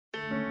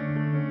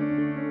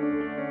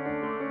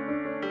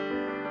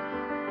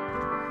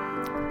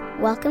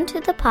Welcome to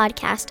the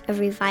podcast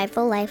of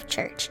Revival Life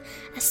Church,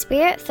 a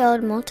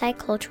spirit-filled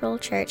multicultural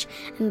church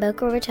in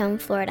Boca Raton,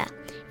 Florida.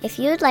 If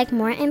you would like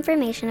more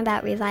information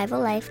about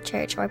Revival Life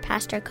Church or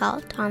Pastor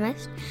Carl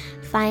Thomas,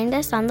 find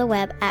us on the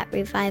web at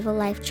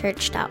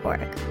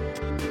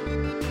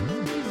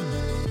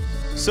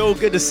revivallifechurch.org. So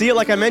good to see you.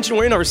 Like I mentioned,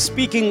 we're in our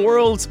Speaking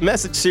Worlds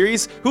message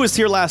series. Who was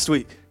here last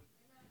week?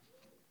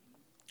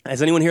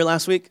 Is anyone here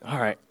last week? All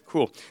right,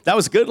 cool. That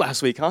was good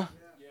last week, huh?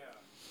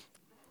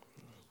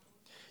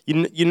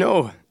 You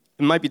know,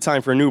 it might be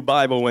time for a new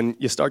Bible when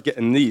you start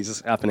getting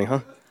these happening,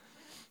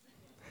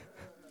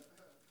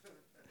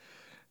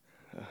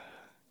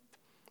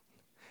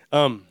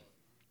 huh?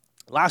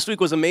 Last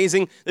week was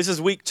amazing. This is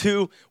week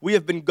 2. We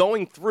have been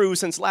going through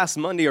since last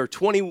Monday our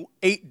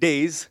 28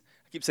 days.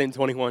 I keep saying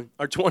 21.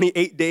 Our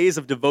 28 days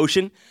of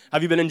devotion.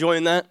 Have you been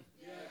enjoying that?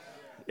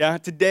 Yeah,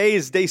 today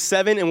is day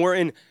 7, and we're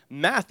in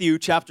Matthew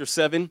chapter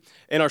 7.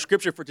 And our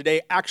scripture for today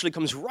actually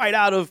comes right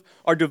out of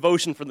our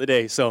devotion for the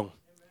day. So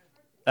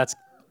that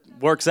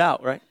works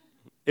out, right?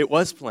 It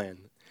was planned.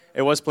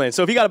 It was planned.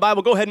 So if you got a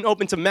Bible, go ahead and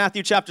open to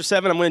Matthew chapter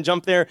 7. I'm going to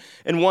jump there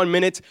in 1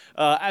 minute.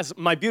 As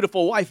my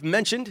beautiful wife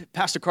mentioned,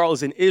 Pastor Carl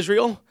is in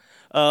Israel,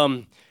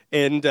 and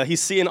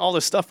he's seeing all the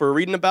stuff we're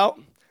reading about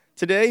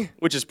today,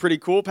 which is pretty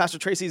cool. Pastor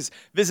Tracy's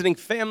visiting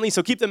family,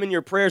 so keep them in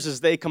your prayers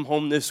as they come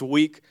home this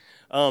week.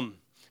 But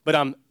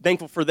I'm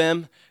thankful for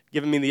them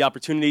giving me the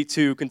opportunity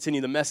to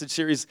continue the message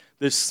series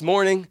this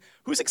morning.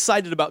 Who's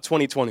excited about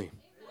 2020?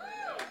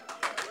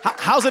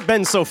 How's it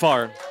been so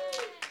far?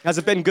 Has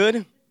it been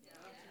good?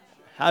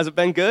 Has it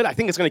been good? I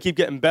think it's going to keep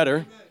getting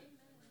better.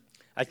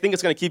 I think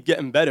it's going to keep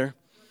getting better.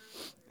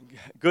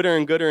 Gooder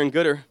and gooder and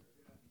gooder.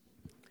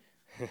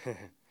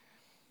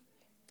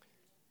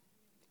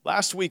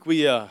 Last week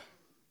we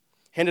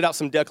handed out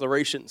some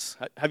declarations.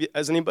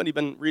 Has anybody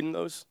been reading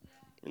those?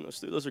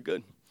 Those are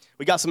good.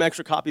 We got some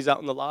extra copies out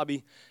in the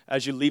lobby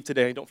as you leave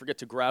today. Don't forget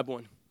to grab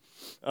one.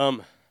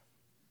 I'm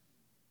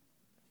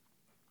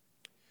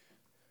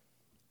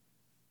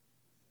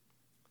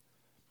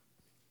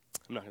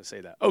not going to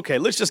say that. Okay,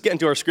 let's just get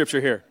into our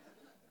scripture here.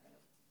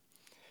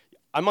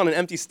 I'm on an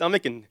empty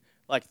stomach and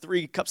like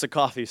 3 cups of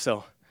coffee,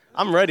 so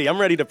I'm ready. I'm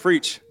ready to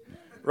preach.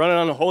 Running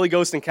on the Holy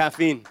Ghost and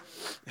caffeine.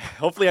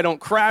 Hopefully I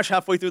don't crash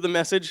halfway through the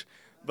message,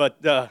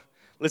 but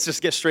let's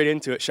just get straight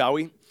into it, shall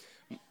we?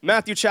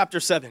 Matthew chapter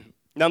 7.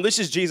 Now, this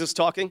is Jesus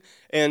talking,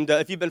 and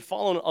if you've been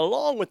following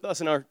along with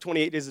us in our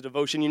 28 days of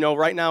devotion, you know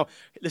right now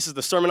this is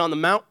the Sermon on the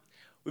Mount.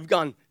 We've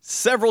gone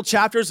several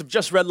chapters of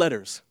just red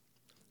letters,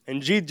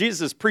 and Jesus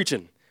is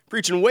preaching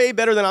way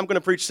better than I'm going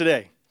to preach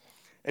today.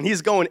 And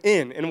he's going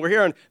in. And we're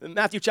here on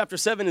Matthew chapter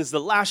 7 is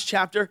the last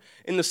chapter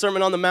in the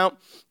Sermon on the Mount.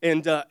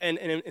 And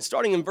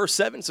starting in verse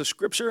 7, it's a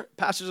scripture,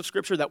 passage of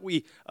scripture that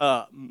we,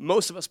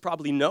 most of us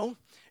probably know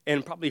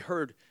and probably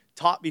heard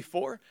taught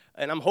before.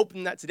 And I'm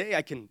hoping that today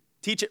I can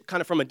teach it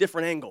kind of from a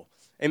different angle.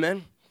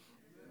 Amen?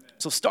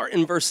 So start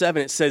in verse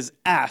 7. It says,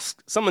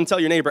 ask. Someone tell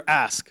your neighbor,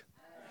 ask.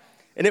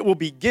 And it will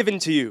be given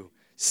to you.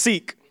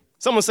 Seek.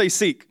 Someone say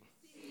seek.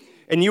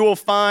 And you will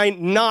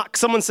find, knock.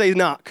 Someone say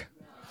knock.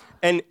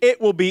 And it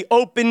will be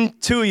open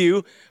to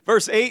you.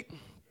 Verse 8.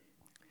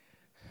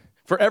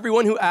 For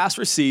everyone who asks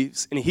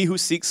receives, and he who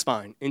seeks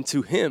finds. And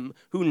to him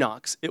who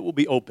knocks, it will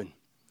be open.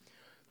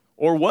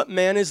 Or what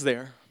man is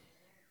there?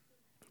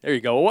 There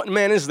you go. What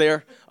man is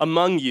there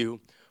among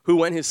you who,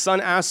 when his son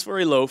asks for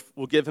a loaf,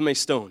 will give him a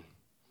stone?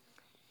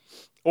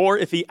 Or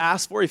if he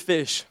asks for a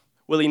fish,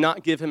 will he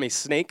not give him a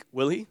snake?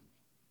 Will he?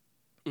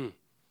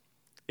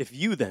 If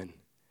you then,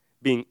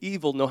 being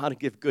evil, know how to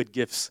give good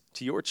gifts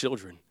to your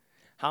children,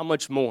 how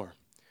much more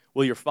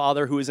will your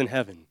Father who is in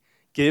heaven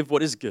give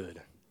what is good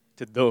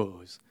to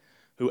those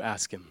who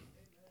ask him?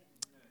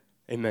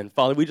 Amen.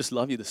 Father, we just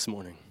love you this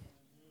morning.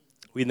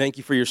 We thank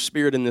you for your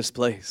spirit in this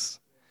place.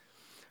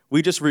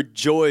 We just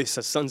rejoice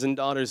as sons and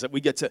daughters that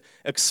we get to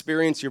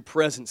experience your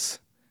presence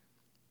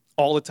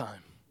all the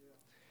time.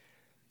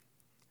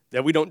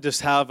 That we don't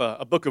just have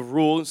a book of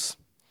rules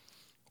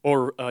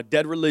or a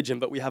dead religion,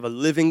 but we have a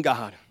living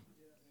God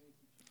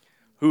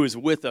who is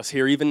with us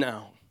here even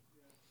now.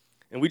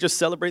 And we just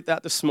celebrate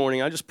that this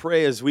morning. I just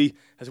pray as we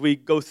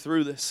go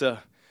through this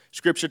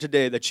scripture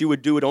today that you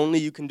would do what only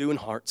you can do in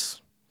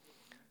hearts.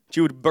 That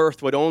you would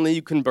birth what only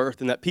you can birth,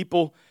 and that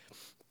people,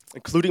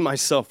 including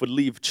myself, would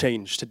leave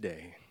changed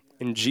today.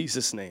 In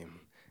Jesus'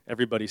 name,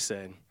 everybody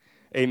said,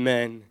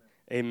 amen,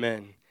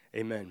 amen,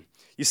 amen.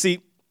 You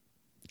see,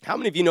 how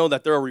many of you know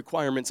that there are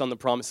requirements on the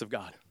promise of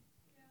God?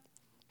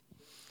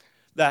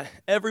 That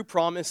every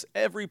promise,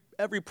 every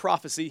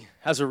prophecy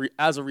has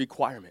a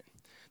requirement.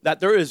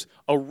 That there is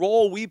a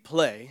role we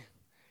play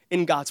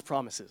in God's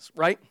promises,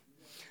 right?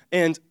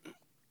 And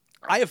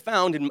I have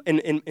found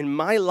in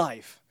my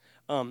life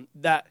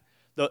that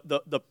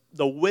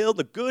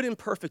the good and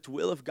perfect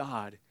will of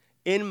God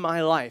in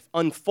my life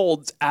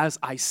unfolds as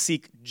I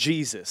seek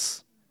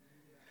Jesus.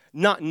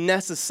 Not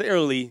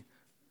necessarily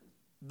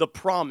the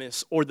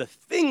promise or the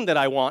thing that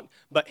I want,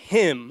 but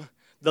him,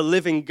 the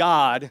living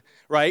God,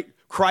 right?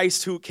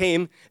 Christ who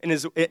came and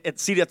is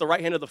seated at the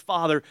right hand of the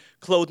Father,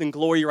 clothed in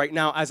glory right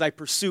now. As I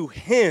pursue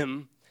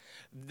him,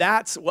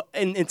 that's what,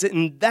 and it's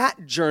in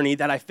that journey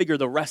that I figure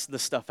the rest of the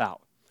stuff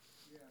out,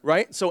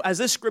 right? So as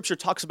this scripture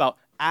talks about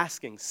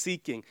asking,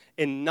 seeking,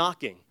 and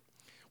knocking,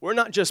 we're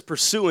not just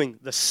pursuing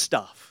the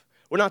stuff.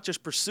 We're not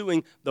just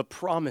pursuing the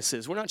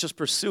promises. We're not just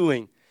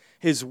pursuing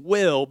his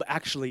will, but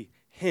actually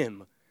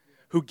him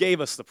who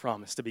gave us the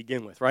promise to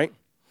begin with, right?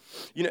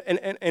 You know,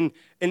 and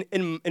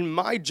in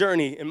my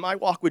journey, in my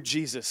walk with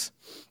Jesus,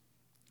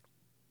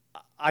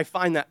 I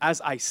find that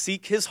as I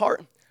seek his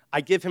heart,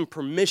 I give him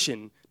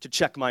permission to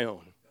check my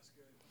own.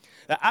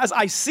 That as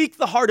I seek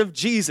the heart of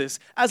Jesus,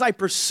 as I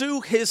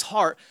pursue his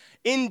heart,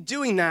 in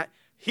doing that,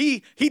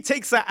 he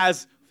takes that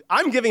as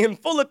I'm giving him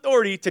full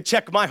authority to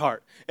check my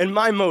heart and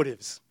my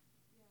motives.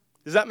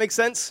 Does that make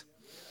sense?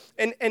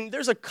 And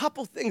there's a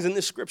couple things in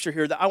this scripture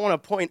here that I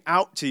want to point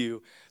out to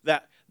you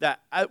that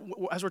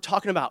as we're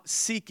talking about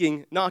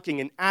seeking,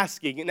 knocking, and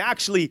asking, and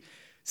actually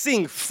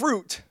seeing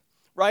fruit,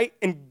 right,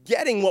 and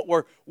getting what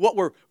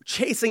we're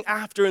chasing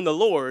after in the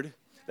Lord,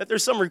 that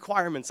there's some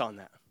requirements on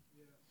that.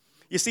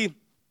 You see,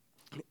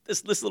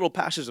 this little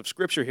passage of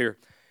scripture here,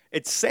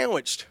 it's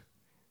sandwiched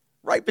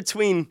right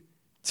between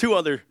two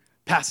other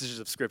passages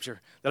of scripture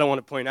that I want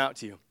to point out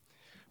to you.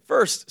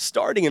 First,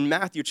 starting in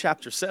Matthew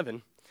chapter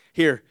 7,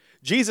 here,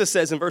 Jesus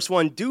says in verse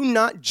 1, "Do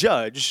not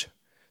judge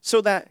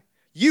so that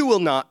you will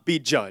not be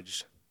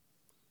judged."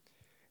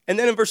 And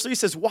then in verse 3 he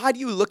says, "Why do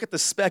you look at the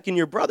speck in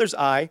your brother's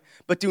eye,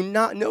 but do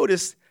not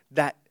notice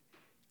that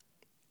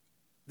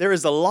there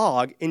is a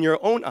log in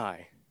your own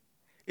eye?"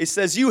 It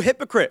says, "You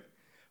hypocrite,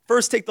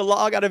 first take the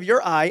log out of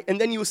your eye, and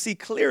then you will see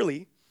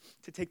clearly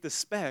to take the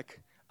speck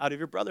out of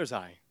your brother's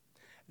eye."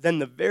 Then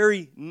the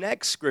very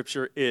next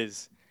scripture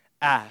is,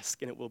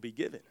 "Ask, and it will be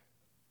given."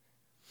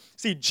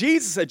 See,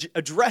 Jesus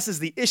addresses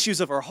the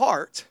issues of our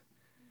heart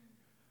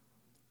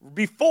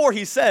before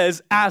he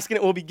says, "Ask, and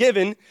it will be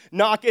given,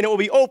 knock, and it will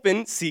be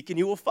open, seek, and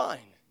you will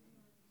find."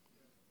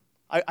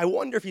 I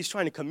wonder if he's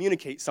trying to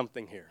communicate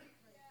something here.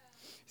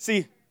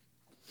 See,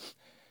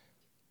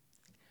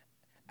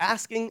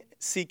 asking,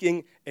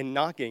 seeking, and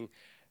knocking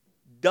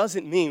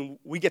doesn't mean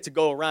we get to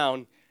go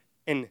around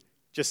and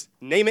just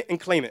name it and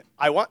claim it.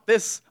 I want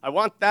this, I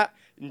want that,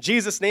 in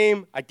Jesus'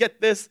 name, I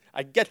get this,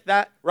 I get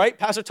that, right?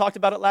 Pastor talked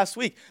about it last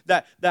week,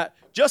 that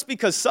just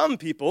because some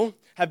people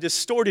have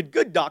distorted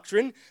good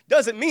doctrine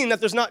doesn't mean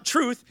that there's not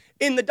truth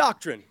in the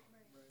doctrine,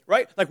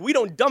 right? Like we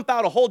don't dump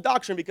out a whole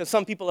doctrine because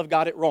some people have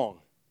got it wrong.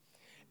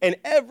 And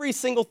every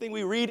single thing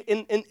we read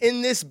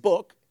in this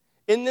book,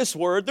 in this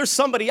word, there's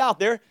somebody out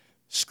there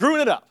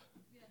screwing it up.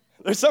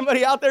 There's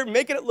somebody out there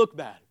making it look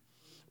bad,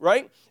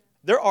 right?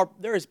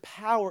 There is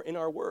power in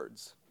our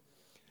words.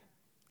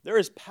 There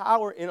is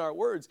power in our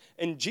words.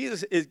 And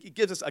Jesus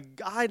gives us a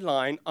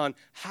guideline on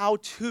how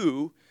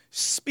to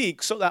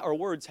speak so that our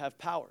words have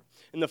power.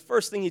 And the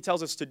first thing he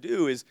tells us to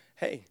do is,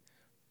 hey,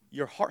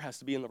 your heart has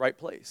to be in the right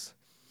place.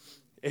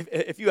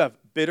 If you have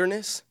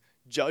bitterness,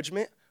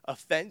 judgment,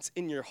 offense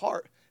in your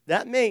heart,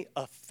 that may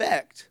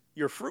affect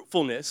your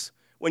fruitfulness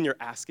when you're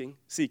asking,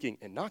 seeking,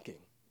 and knocking.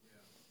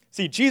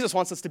 See, Jesus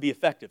wants us to be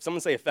effective.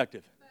 Someone say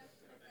effective.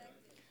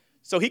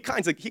 So he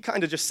kind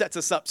of just sets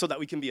us up so that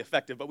we can be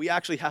effective, but we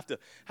actually have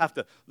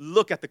to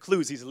look at the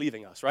clues he's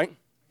leaving us, right?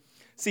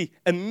 See,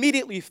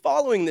 immediately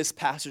following this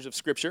passage of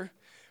Scripture,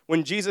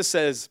 when Jesus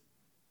says,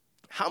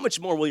 "How much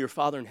more will your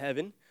Father in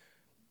heaven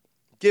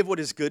give what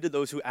is good to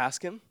those who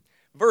ask him?"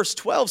 Verse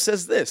 12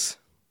 says this. It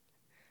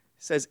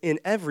says, "In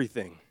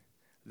everything,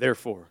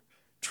 therefore,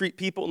 treat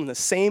people in the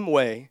same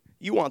way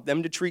you want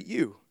them to treat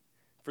you,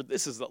 for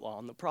this is the law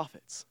and the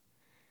prophets."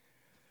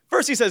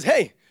 First he says,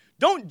 hey,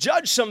 don't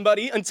judge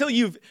somebody until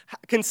you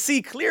can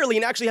see clearly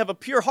and actually have a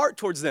pure heart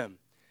towards them.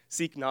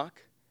 Seek,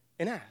 knock,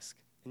 and ask,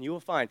 and you will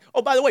find.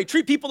 Oh, by the way,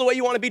 treat people the way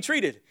you want to be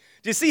treated.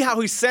 Do you see how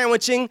he's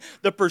sandwiching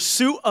the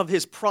pursuit of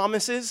his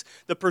promises,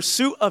 the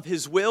pursuit of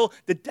his will,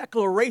 the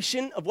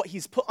declaration of what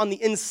he's put on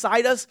the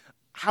inside us,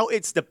 how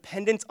it's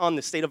dependent on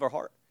the state of our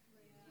heart?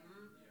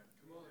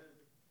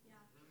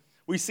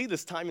 We see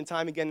this time and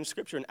time again in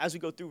Scripture, and as we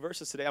go through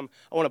verses today,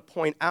 I want to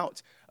point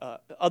out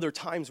other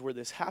times where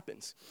this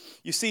happens.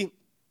 You see,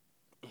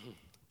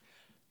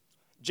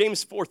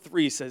 James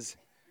 4:3 says,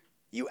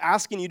 "You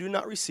ask and you do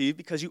not receive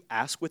because you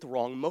ask with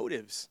wrong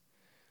motives,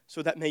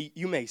 so that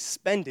you may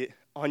spend it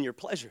on your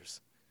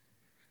pleasures."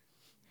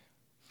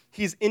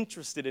 He's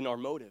interested in our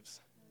motives.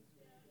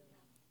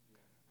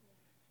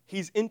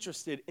 He's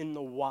interested in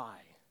the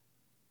why.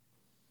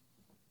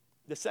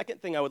 The second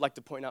thing I would like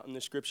to point out in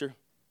this Scripture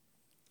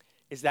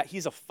is that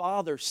he's a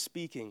father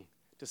speaking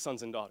to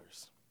sons and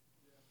daughters.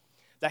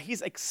 That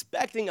he's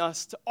expecting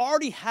us to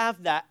already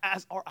have that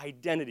as our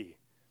identity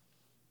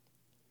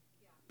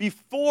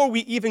before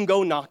we even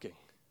go knocking,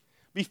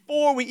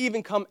 before we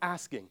even come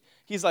asking.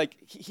 He's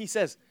like, he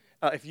says,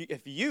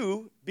 if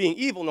you, being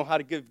evil, know how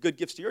to give good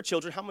gifts to your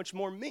children, how much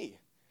more me?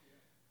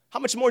 How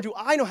much more do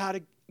I know how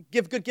to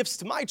give good gifts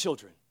to my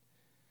children?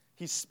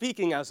 He's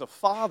speaking as a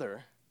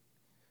father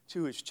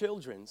to his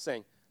children,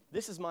 saying,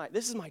 this is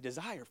my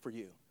desire for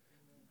you.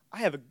 I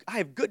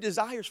have good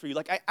desires for you.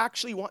 Like, I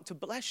actually want to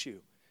bless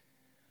you.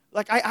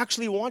 Like, I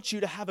actually want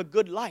you to have a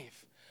good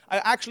life. I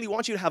actually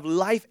want you to have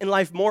life and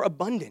life more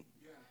abundant.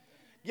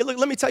 Yeah, look,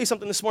 let me tell you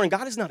something this morning.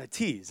 God is not a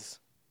tease.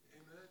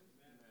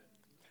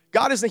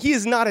 He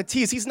is not a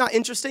tease. He's not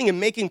interested in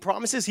making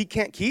promises he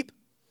can't keep.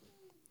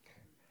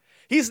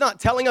 He's not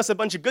telling us a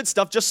bunch of good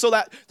stuff just so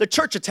that the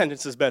church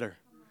attendance is better.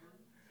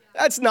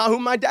 That's not who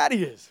my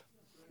daddy is.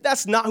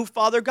 That's not who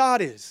Father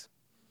God is.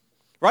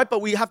 Right?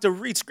 But we have to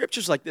read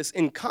scriptures like this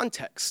in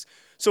context.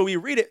 So we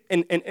read it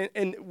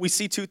and we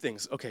see two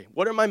things. Okay,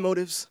 what are my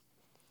motives?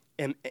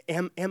 And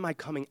am I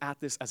coming at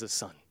this as a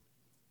son?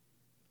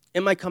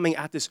 Am I coming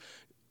at this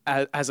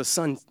as a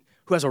son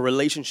who has a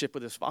relationship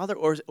with his father?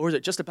 Or is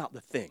it just about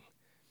the thing?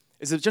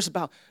 Is it just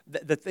about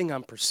the thing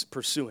I'm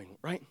pursuing,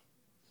 right?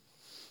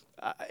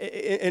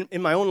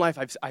 In my own life,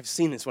 I've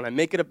seen this. When I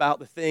make it about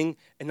the thing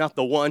and not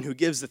the one who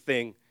gives the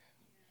thing,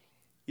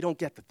 you don't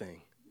get the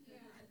thing.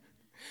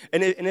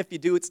 And if you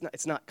do,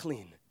 it's not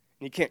clean.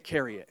 And you can't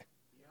carry it.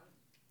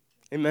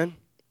 Amen?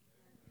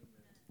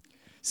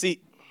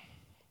 See,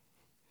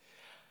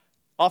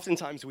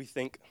 oftentimes we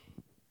think,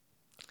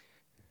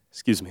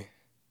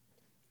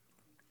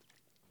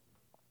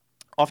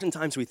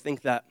 oftentimes we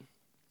think that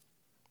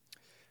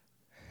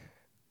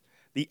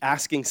the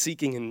asking,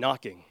 seeking, and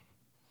knocking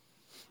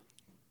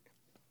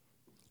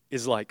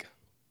is like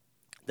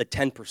the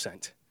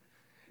 10%.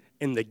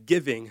 And the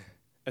giving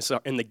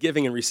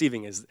and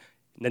receiving is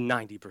the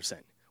 90%.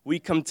 We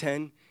come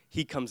 10,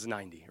 he comes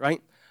 90,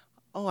 right?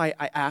 Oh, I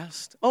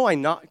asked. Oh, I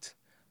knocked.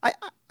 I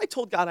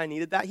told God I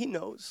needed that. He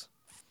knows.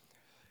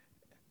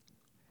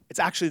 It's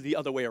actually the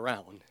other way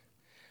around.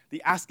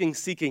 The asking,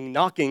 seeking,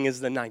 knocking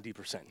is the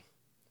 90%.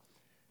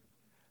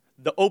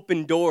 The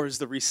open doors,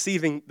 the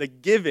receiving, the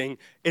giving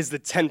is the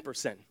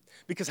 10%.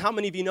 Because how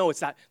many of you know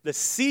it's that the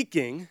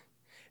seeking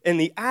and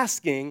the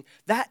asking,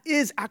 that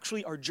is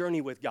actually our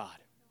journey with God.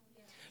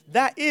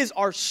 That is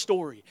our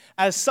story.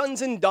 As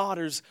sons and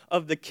daughters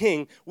of the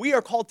King, we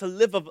are called to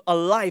live a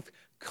life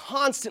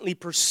constantly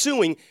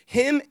pursuing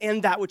him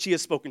and that which he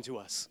has spoken to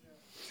us.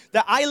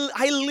 That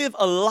I live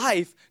a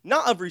life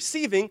not of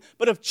receiving,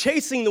 but of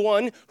chasing the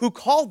one who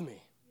called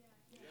me.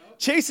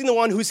 Chasing the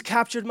one who's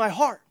captured my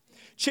heart.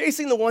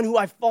 Chasing the one who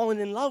I've fallen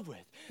in love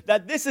with.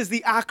 That this is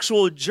the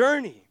actual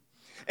journey.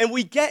 And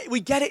we get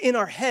it in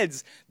our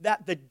heads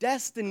that the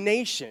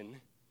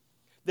destination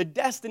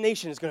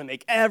is going to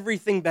make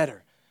everything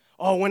better.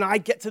 Oh, when I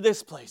get to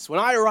this place, when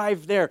I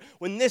arrive there,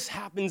 when this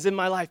happens in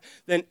my life,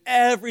 then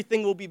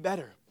everything will be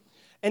better.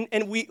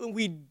 And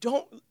we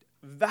don't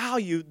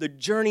value the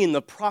journey and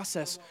the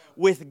process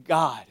with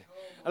God.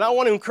 And I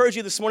want to encourage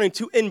you this morning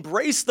to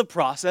embrace the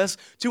process,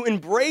 to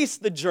embrace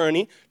the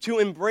journey, to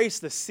embrace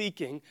the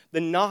seeking,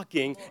 the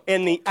knocking,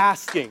 and the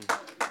asking.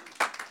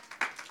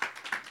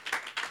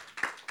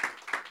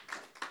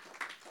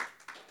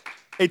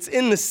 It's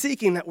in the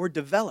seeking that we're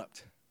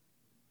developed.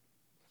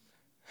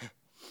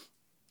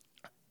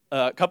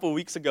 A couple of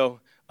weeks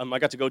ago, I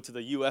got to go to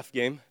the UF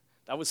game.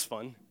 That was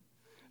fun.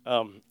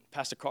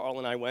 Pastor Carl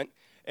and I went.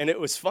 And it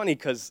was funny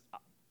because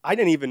I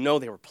didn't even know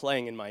they were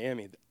playing in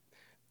Miami.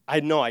 I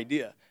had no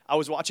idea. I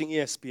was watching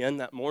ESPN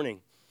that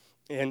morning,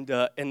 and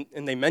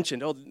they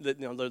mentioned,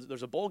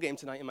 there's a bowl game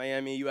tonight in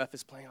Miami. UF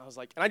is playing. I was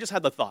like, and I just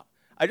had the thought.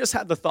 I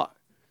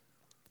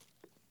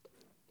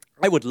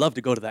would love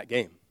to go to that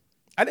game.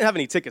 I didn't have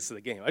any tickets to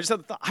the game. I just had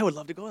the thought, I would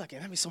love to go to that game.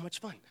 That'd be so much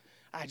fun.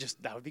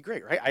 That would be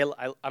great, right?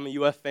 I'm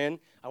a UF fan.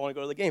 I want to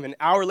go to the game. An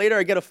hour later,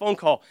 I get a phone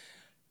call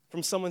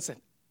from someone said,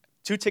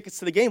 2 tickets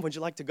to the game. Would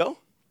you like to go?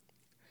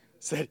 I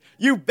said,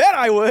 you bet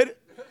I would.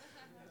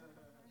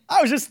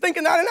 I was just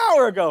thinking that an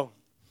hour ago.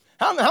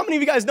 How many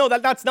of you guys know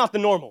that that's not the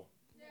normal?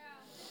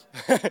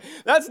 Yeah.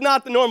 That's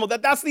not the normal.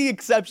 That's the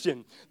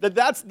exception.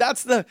 That's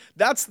the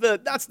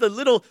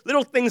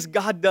little things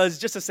God does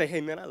just to say,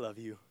 hey, man, I love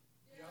you.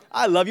 Yeah.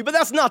 I love you. But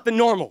that's not the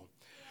normal.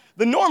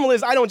 The normal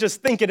is I don't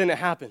just think it and it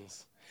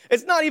happens.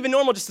 It's not even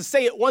normal just to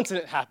say it once and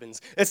it happens.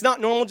 It's not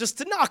normal just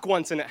to knock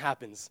once and it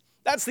happens.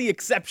 That's the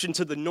exception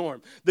to the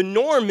norm. The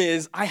norm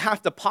is I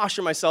have to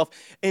posture myself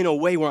in a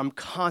way where I'm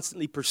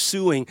constantly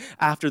pursuing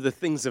after the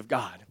things of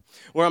God,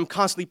 where I'm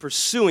constantly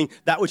pursuing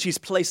that which he's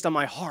placed on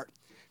my heart.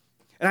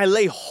 And I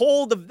lay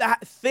hold of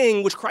that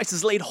thing which Christ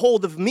has laid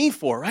hold of me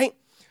for, right?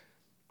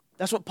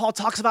 That's what Paul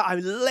talks about. I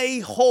lay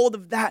hold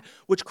of that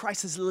which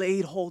Christ has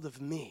laid hold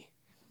of me,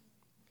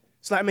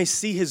 so that I may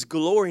see his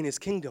glory and his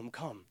kingdom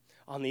come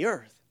on the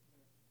earth.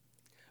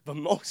 But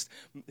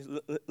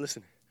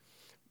listen,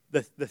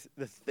 the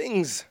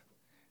things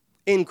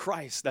in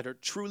Christ that are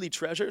truly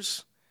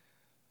treasures,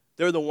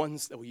 they're the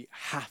ones that we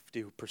have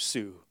to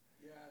pursue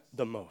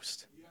the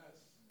most. Yes.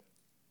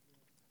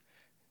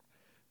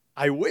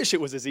 I wish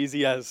it was as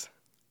easy as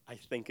I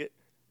think it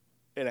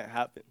and it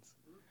happens.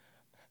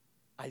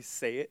 I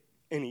say it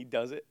and he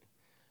does it.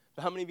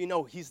 But how many of you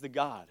know he's the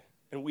God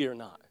and we are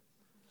not?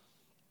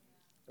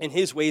 And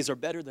his ways are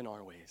better than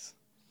our ways.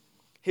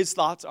 His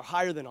thoughts are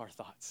higher than our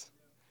thoughts.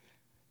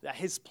 That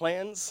his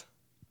plans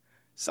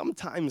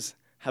sometimes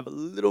have a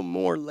little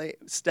more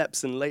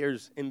steps and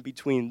layers in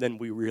between than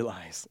we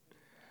realize.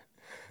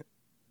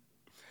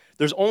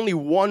 There's only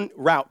one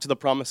route to the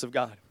promise of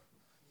God.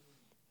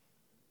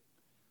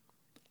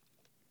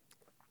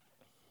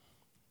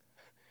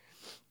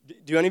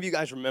 Do any of you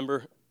guys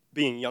remember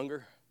being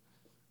younger?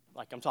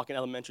 Like, I'm talking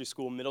elementary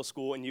school, middle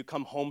school, and you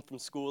come home from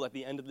school at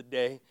the end of the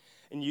day,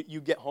 and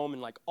you get home,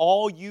 and like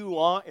all you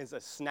want is a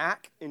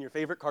snack in your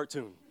favorite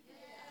cartoon.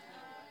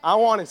 I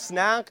want a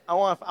snack. I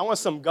want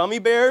some gummy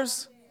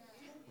bears,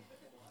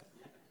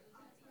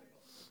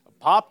 a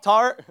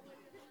Pop-Tart.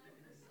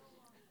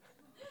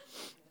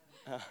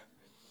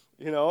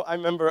 I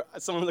remember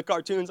some of the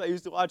cartoons I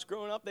used to watch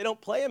growing up. They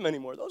don't play them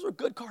anymore. Those were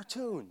good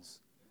cartoons.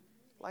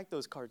 I like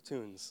those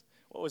cartoons.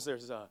 What was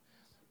theirs?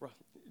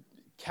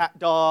 Cat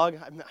Dog.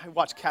 I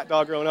watched Cat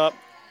Dog growing up.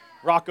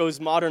 Rocco's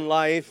Modern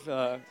Life.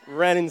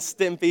 Ren and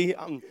Stimpy.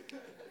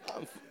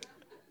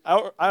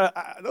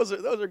 Those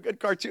are good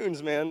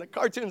cartoons, man. The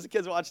cartoons the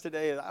kids watch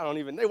today,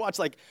 they watch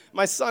like,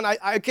 my son,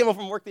 I came home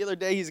from work the other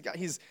day,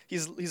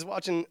 he's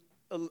watching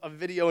a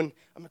video, and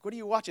I'm like, what are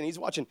you watching? He's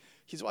watching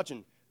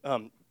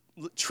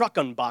truck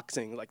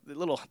unboxing, like the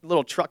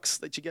little trucks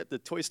that you get at the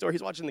toy store.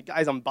 He's watching the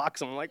guys unbox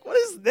them. I'm like, what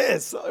is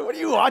this? What are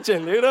you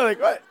watching, dude? Like,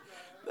 what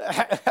the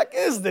heck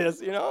is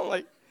this? I'm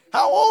like,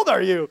 how old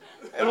are you?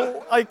 And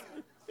like,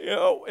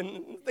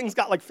 and things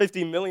got like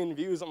 50 million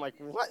views. I'm like,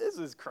 what? This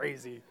is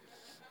crazy.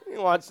 You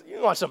can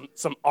watch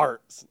some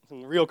art,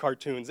 some real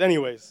cartoons.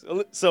 Anyways,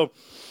 so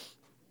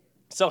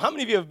how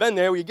many of you have been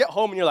there where you get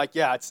home and you're like,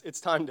 yeah, it's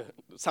time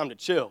to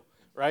chill,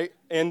 right?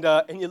 And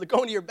you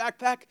go into your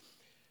backpack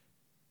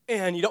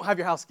and you don't have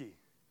your house key.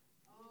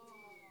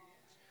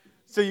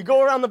 So you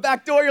go around the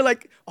back door, you're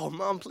like, oh,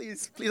 Mom,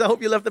 please, I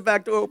hope you left the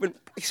back door open.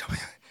 Please.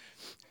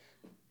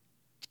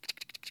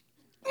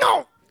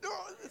 No!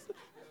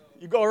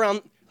 You go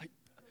around, like,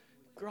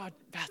 garage,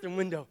 bathroom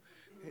window,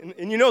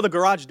 and the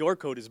garage door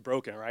code is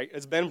broken, right?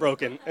 It's been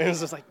broken, and it's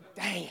just like,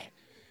 dang it.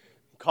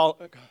 Call,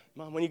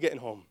 Mom, when are you getting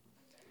home?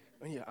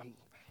 I'm a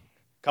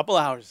couple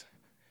hours,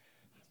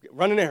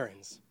 running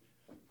errands.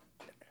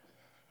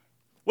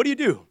 What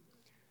do?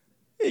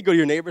 You go to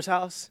your neighbor's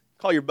house,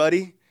 call your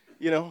buddy,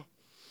 you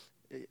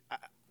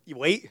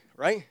wait,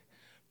 right?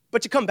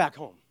 But you come back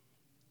home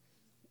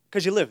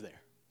because you live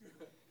there.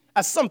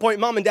 At some point,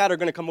 Mom and Dad are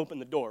going to come open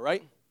the door,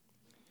 right?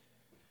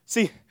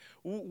 See,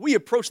 we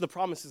approach the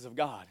promises of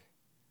God.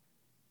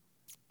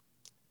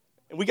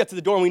 And we get to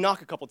the door and we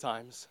knock a couple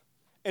times,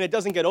 and it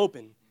doesn't get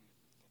open,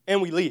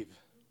 and we leave.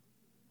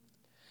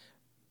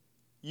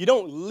 You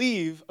don't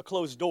leave a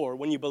closed door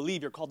when you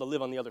believe you're called to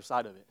live on the other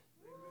side of it.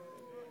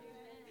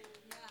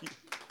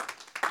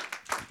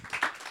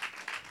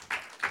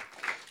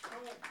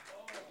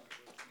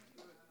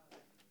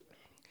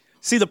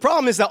 See, the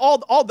problem is that all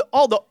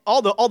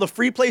the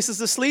free places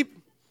to sleep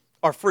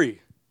are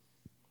free.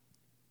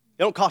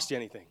 They don't cost you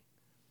anything.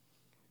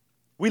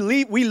 We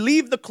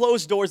leave the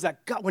closed doors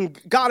that when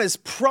God has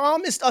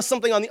promised us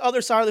something on the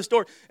other side of this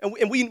door,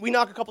 and we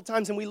knock a couple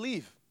times and we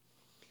leave.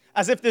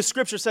 As if this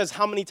scripture says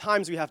how many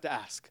times we have to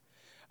ask.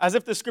 As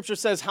if the scripture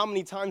says how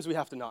many times we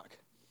have to knock.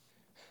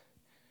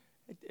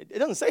 It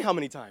doesn't say how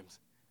many times.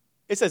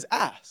 It says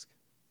ask,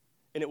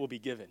 and it will be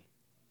given.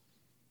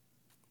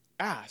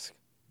 Ask,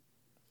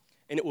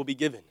 and it will be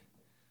given.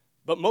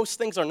 But most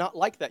things are not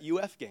like that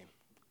UF game.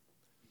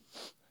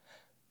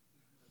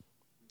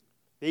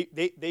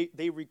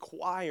 They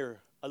require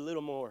a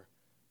little more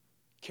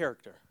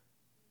character.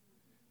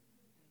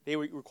 They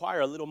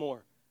require a little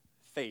more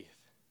faith.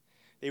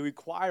 They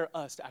require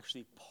us to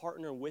actually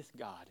partner with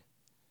God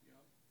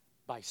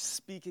by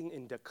speaking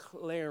and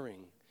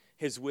declaring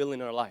His will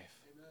in our life.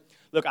 Amen.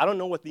 Look, I don't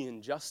know what the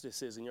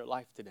injustice is in your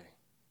life today.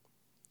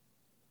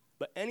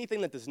 But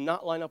anything that does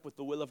not line up with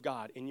the will of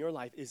God in your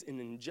life is an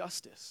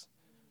injustice.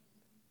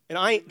 And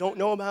I don't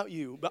know about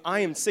you, but I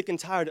am sick and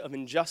tired of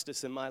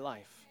injustice in my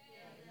life.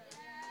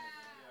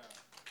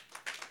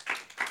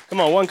 Come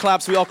on, one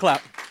claps, we all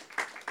clap.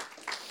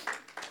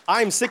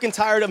 I'm sick and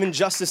tired of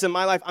injustice in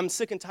my life. I'm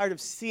sick and tired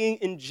of seeing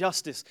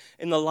injustice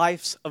in the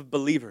lives of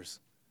believers.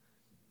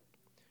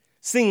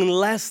 Seeing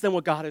less than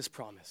what God has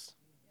promised.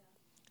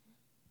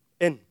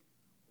 And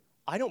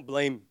I don't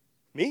blame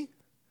me.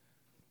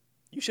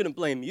 You shouldn't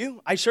blame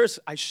you. I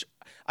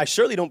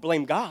surely don't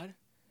blame God.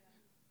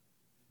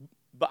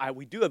 But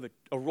we do have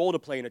a role to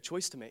play and a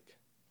choice to make.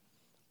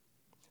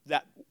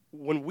 That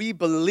when we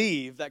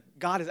believe that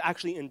God has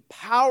actually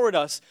empowered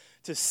us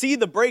to see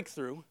the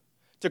breakthrough,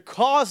 to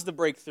cause the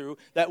breakthrough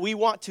that we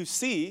want to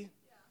see,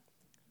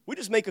 we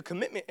just make a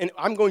commitment. And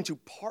I'm going to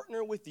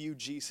partner with you,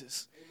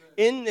 Jesus,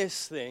 in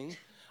this thing.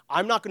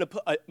 I'm not going to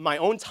put my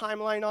own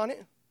timeline on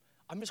it.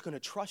 I'm just going to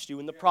trust you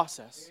in the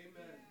process.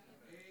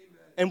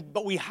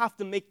 But we have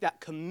to make that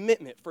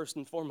commitment first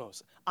and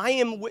foremost.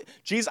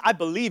 Jesus, I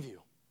believe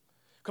you.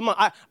 Come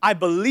on, I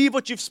believe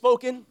what you've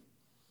spoken.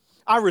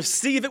 I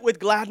receive it with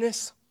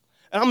gladness.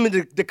 And I'm going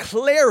to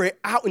declare it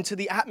out into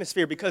the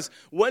atmosphere, because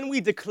when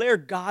we declare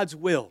God's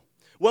will,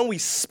 when we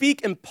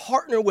speak and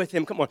partner with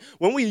Him, come on,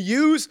 when we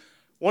use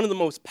one of the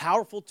most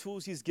powerful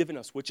tools He's given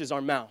us, which is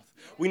our mouth.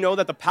 We know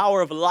that the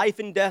power of life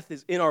and death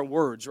is in our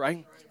words,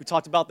 right? We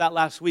talked about that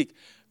last week.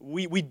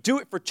 We do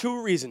it for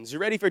two reasons. You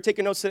ready for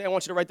taking notes today? I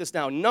want you to write this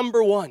down.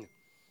 Number one,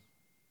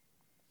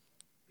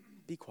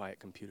 be quiet,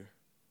 computer.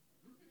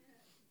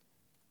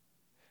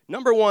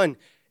 Number one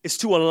is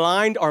to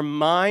align our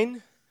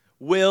mind,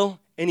 will,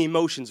 and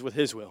emotions with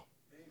his will.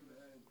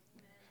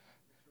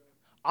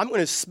 I'm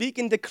going to speak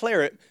and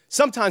declare it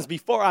sometimes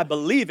before I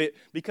believe it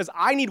because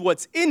I need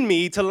what's in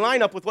me to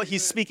line up with what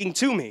he's speaking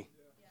to me.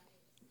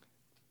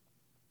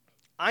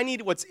 I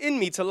need what's in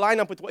me to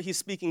line up with what he's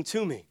speaking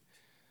to me.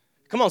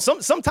 Come on,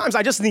 sometimes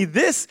I just need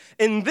this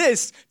and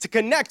this to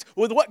connect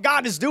with what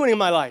God is doing in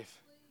my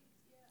life.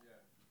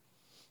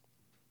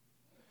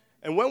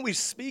 And when we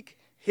speak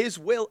his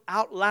will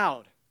out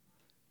loud,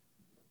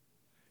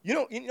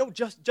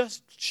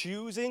 just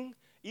choosing,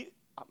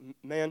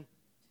 man,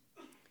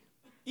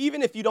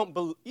 even if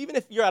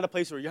you're at a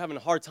place where you're having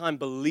a hard time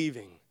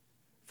believing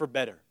for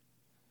better,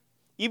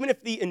 even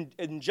if the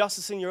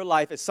injustice in your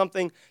life is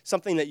something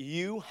that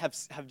you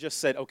have just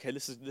said, okay,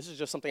 this is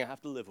just something I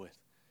have to live with.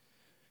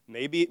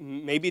 Maybe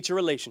it's your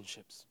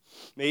relationships.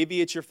 Maybe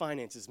it's your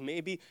finances.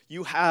 Maybe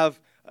you have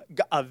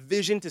a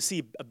vision to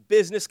see a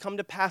business come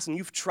to pass, and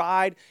you've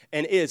tried,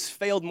 and it has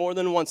failed more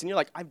than once. And you're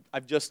like, I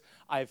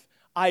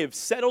have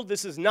settled.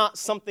 This is not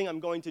something I'm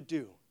going to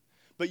do.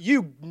 But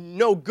you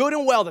know good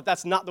and well that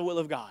that's not the will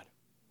of God.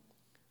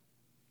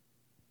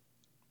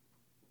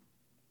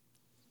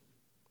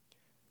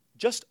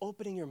 Just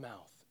opening your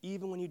mouth,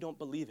 even when you don't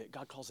believe it,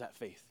 God calls that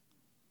faith.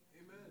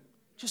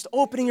 Just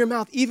opening your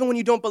mouth, even when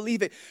you don't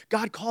believe it,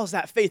 God calls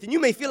that faith. And you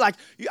may feel like,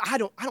 I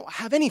don't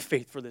have any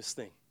faith for this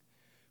thing.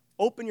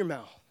 Open your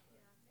mouth.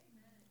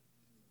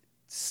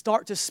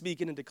 Start to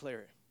speak it and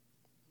declare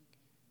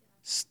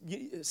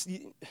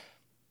it.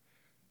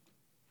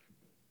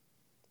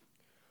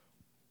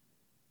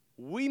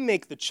 We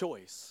make the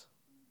choice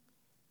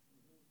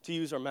to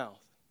use our mouth.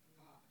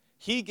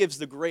 He gives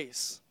the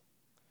grace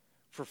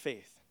for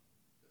faith.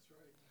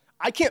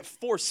 I can't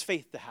force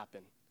faith to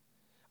happen.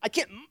 I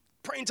can't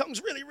pray in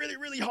tongues really, really,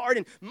 really hard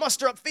and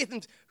muster up faith.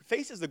 And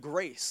faith is the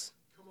grace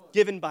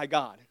given by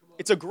God.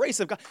 It's a grace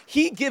of God.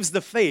 He gives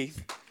the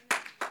faith.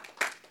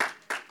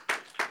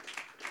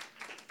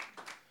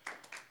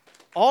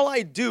 All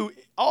I do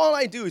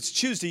is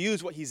choose to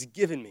use what he's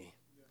given me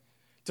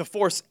to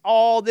force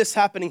all this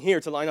happening here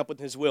to line up with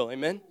his will.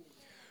 Amen?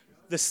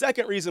 The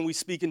second reason we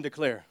speak and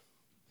declare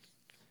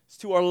is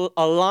to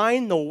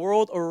align the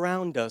world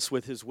around us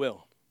with his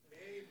will.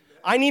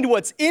 I need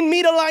what's in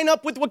me to line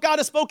up with what God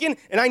has spoken,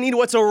 and I need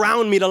what's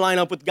around me to line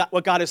up with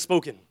what God has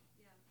spoken.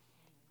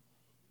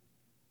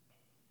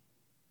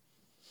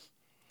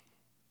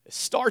 It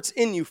starts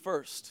in you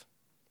first.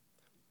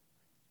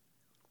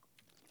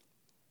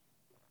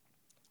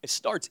 It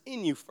starts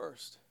in you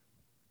first.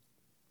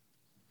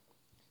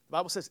 The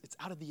Bible says it's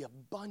out of the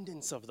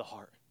abundance of the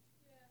heart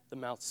the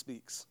mouth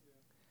speaks.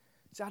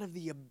 It's out of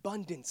the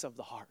abundance of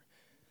the heart.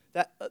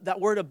 That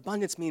word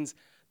abundance means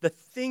the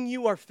thing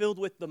you are filled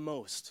with the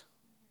most.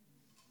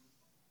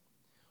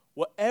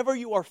 Whatever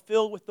you are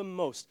filled with the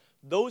most,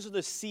 those are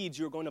the seeds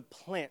you're going to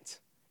plant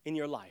in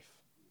your life.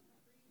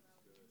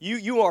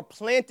 You are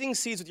planting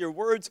seeds with your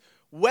words,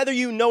 whether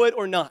you know it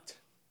or not.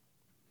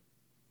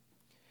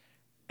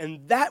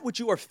 And that which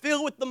you are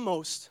filled with the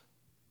most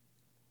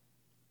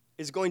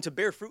is going to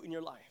bear fruit in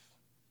your life.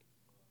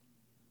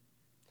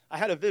 I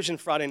had a vision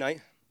Friday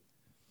night.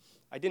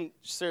 I didn't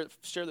share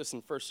this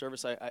in first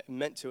service. I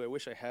meant to. I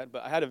wish I had.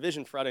 But I had a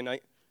vision Friday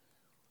night.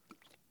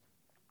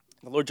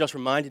 The Lord just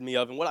reminded me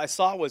of. And what I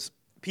saw was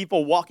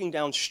people walking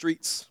down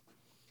streets.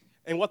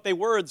 And what they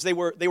were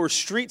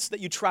streets that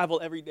you travel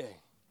every day.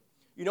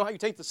 You know how you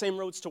take the same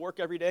roads to work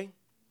every day?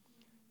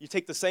 You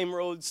take the same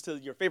roads to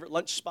your favorite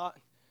lunch spot.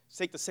 You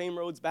take the same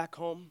roads back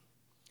home.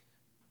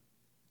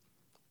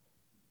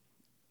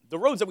 The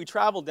roads that we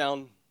travel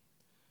down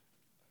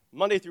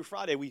Monday through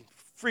Friday, we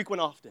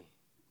frequent often.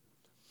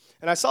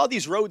 And I saw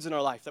these roads in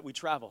our life that we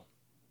travel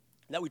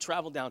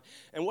down.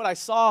 And what I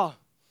saw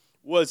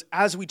was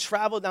as we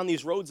traveled down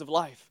these roads of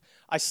life,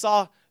 I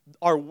saw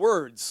our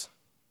words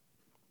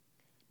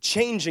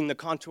changing the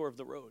contour of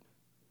the road.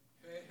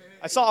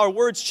 I saw our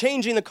words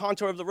changing the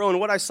contour of the road, and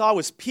what I saw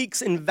was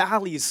peaks and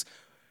valleys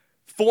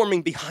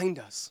forming behind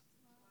us.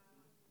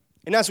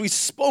 And as we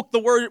spoke the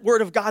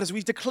word of God, as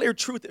we declared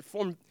truth, it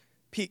formed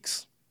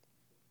peaks.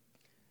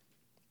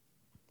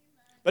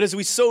 But as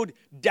we sowed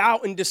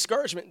doubt and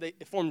discouragement,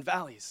 it formed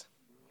valleys.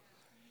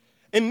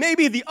 And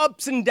maybe the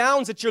ups and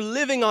downs that you're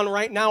living on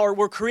right now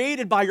were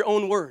created by your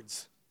own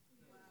words.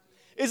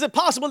 Is it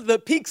possible that the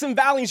peaks and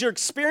valleys you're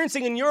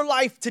experiencing in your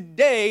life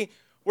today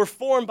were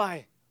formed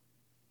by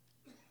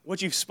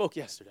what you spoke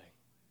yesterday?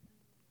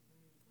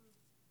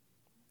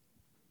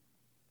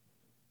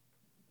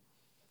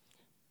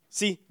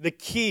 See, the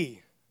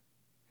key.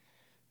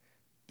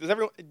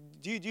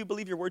 Do you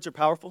believe your words are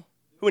powerful?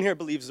 Who in here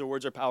believes their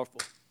words are powerful?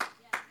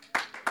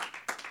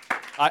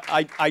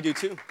 I do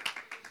too.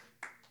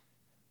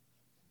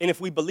 And if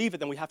we believe it,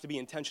 then we have to be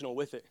intentional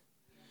with it.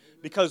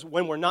 Because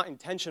when we're not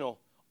intentional,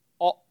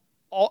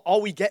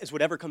 all we get is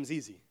whatever comes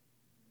easy.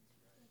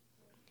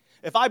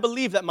 If I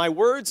believe that my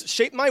words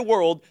shape my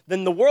world,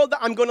 then the world that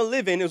I'm going to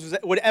live in is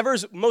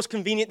whatever's most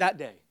convenient that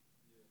day.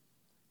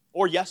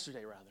 Or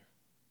yesterday, rather.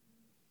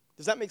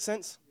 Does that make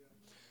sense?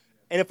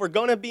 And if we're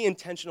going to be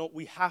intentional,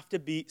 we have to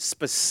be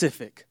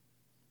specific.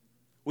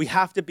 We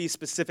have to be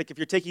specific. If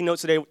you're taking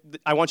notes today,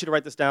 I want you to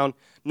write this down.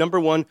 Number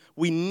one,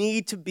 we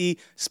need to be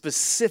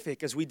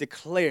specific as we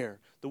declare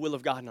the will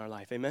of God in our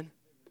life. Amen?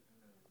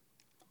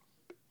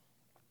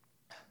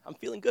 I'm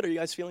feeling good. Are you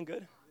guys feeling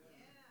good?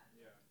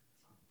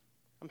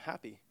 I'm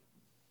happy.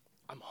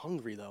 I'm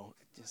hungry, though.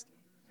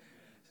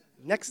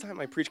 Next time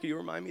I preach, can you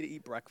remind me to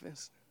eat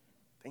breakfast?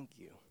 Thank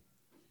you.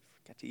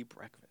 Forget to eat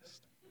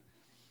breakfast.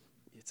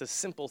 It's a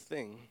simple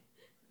thing.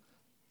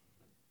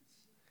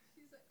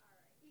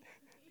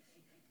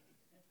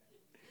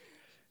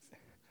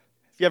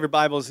 If you have your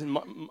Bibles,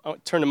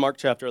 turn to Mark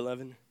chapter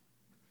 11.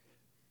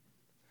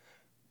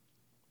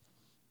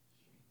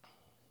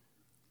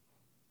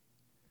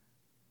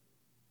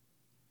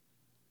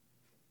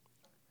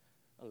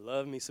 I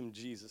love me some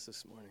Jesus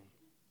this morning.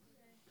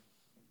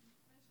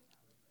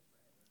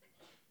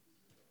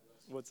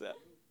 What's that?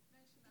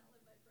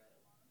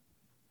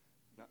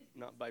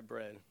 Not by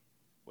bread.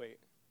 Wait.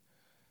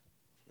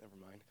 Never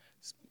mind.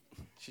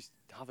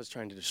 Hava's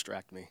trying to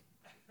distract me.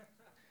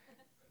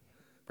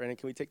 Brandon,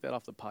 can we take that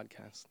off the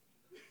podcast?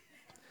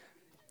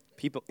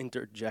 People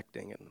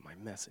interjecting in my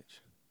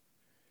message.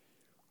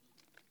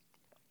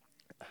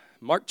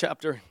 Mark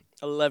chapter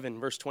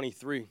 11, verse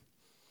 23.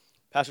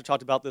 Pastor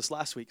talked about this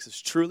last week. It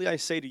says, truly I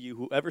say to you,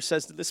 whoever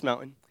says to this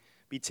mountain,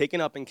 be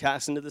taken up and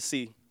cast into the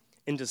sea,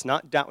 and does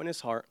not doubt in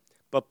his heart,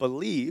 but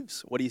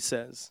believes what he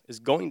says is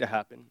going to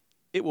happen,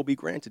 it will be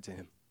granted to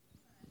him.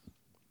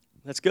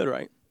 That's good,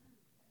 right?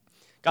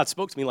 God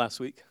spoke to me last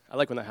week. I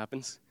like when that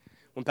happens,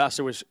 when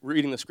Pastor was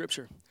reading the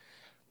scripture.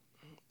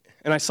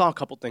 And I saw a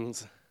couple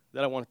things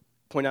that I want to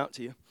point out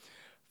to you.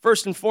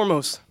 First and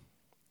foremost,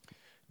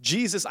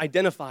 Jesus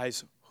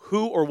identifies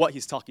who or what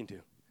he's talking to.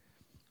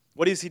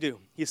 What does he do?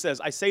 He says,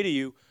 I say to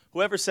you,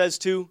 whoever says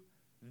to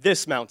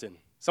this mountain.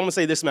 Someone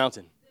say this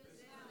mountain.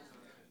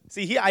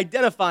 See, he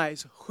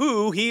identifies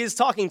who he is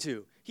talking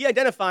to. He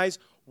identifies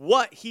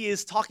what he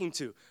is talking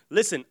to.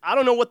 Listen, I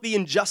don't know what the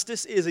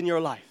injustice is in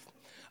your life.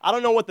 I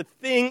don't know what the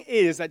thing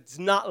is that's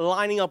not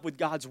lining up with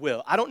God's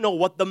will. I don't know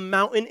what the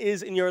mountain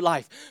is in your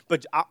life.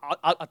 But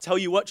I'll tell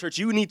you what, church,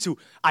 you need to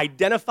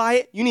identify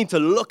it. You need to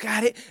look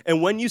at it.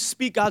 And when you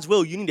speak God's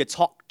will, you need to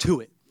talk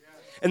to it.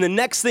 And the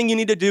next thing you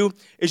need to do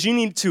is you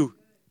need to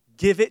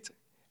give it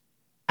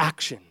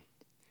action.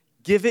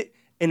 Give it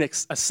an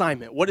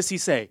assignment. What does he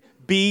say?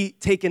 Be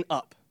taken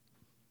up.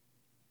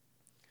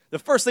 The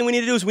first thing we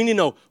need to do is we need to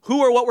know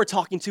who or what we're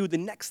talking to. The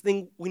next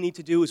thing we need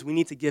to do is we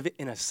need to give it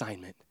an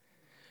assignment.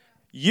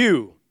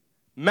 You,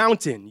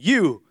 mountain,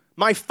 you,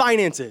 my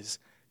finances,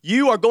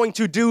 you are going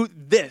to do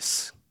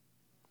this.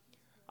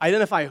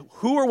 Identify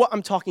who or what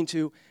I'm talking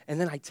to, and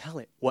then I tell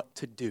it what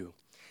to do.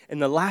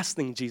 And the last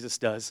thing Jesus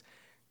does,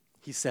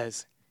 he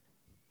says,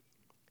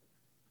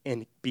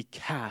 and be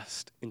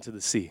cast into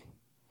the sea.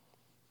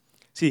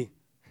 See,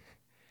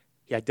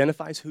 he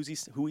identifies who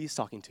he's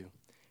talking to.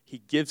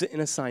 He gives it an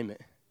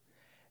assignment.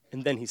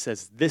 And then he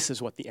says, this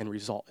is what the end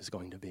result is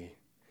going to be.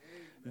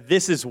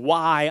 This is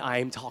why I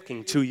am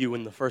talking to you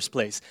in the first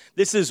place.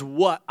 This is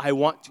what I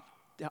want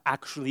to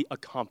actually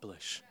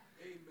accomplish.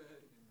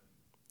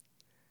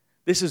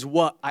 This is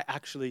what I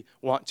actually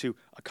want to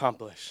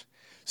accomplish.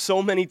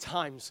 So many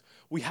times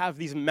we have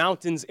these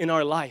mountains in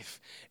our life,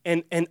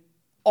 and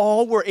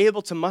all we're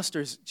able to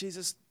muster is,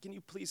 Jesus, can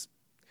you please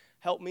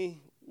help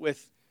me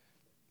with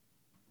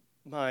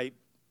my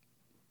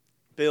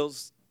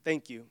bills?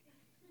 Thank you.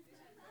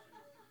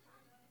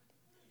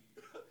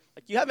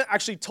 Like, you haven't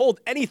actually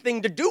told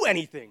anything to do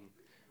anything.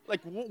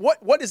 Like,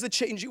 what is the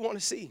change you want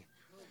to see?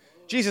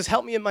 Jesus,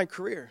 help me in my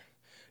career.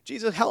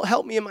 Jesus,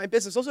 help me in my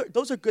business.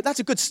 Those are good. That's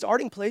a good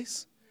starting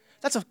place.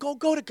 That's a go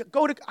to.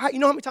 You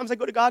know how many times I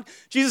go to God?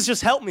 Jesus,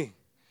 just help me.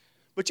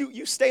 But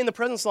you stay in the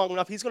presence long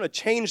enough, he's going to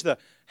change the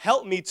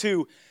help me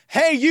to,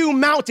 hey, you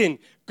mountain,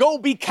 go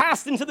be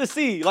cast into the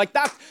sea.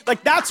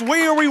 That's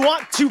where we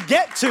want to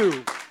get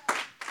to.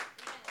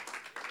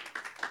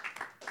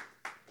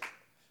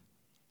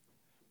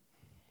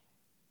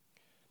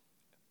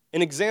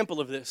 An example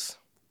of this,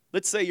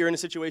 let's say you're in a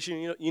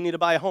situation you need to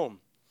buy a home.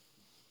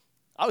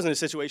 I was in a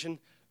situation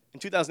in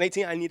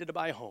 2018, I needed to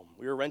buy a home.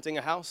 We were renting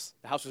a house.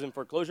 The house was in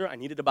foreclosure. I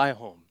needed to buy a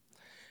home.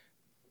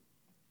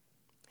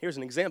 Here's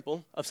an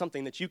example of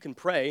something that you can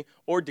pray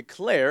or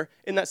declare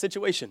in that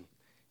situation.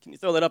 Can you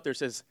throw that up there? It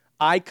says,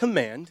 I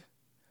command,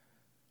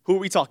 who are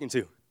we talking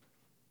to?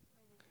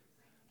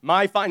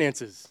 My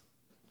finances.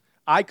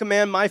 I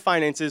command my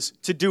finances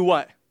to do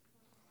what?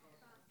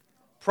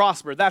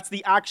 Prosper. That's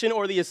the action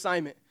or the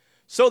assignment.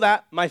 So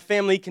that my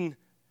family can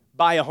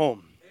buy a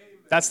home. Amen.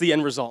 That's the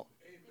end result.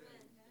 Amen.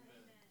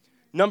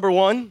 Number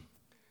one,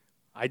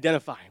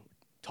 identify.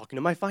 Talking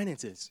to my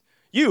finances.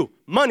 You,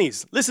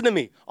 monies, listen to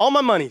me. All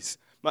my monies.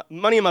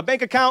 Money in my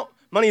bank account,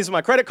 money is in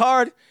my credit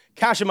card,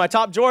 cash in my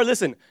top drawer.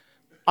 Listen,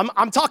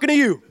 I'm talking to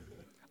you.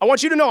 I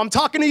want you to know I'm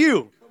talking to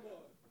you.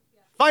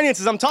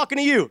 Finances, I'm talking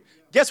to you.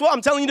 Guess what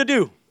I'm telling you to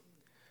do?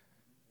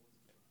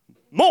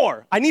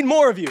 More. I need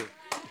more of you.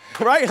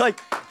 Right?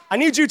 I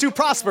need you to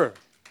prosper.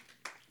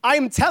 I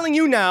am telling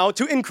you now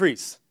to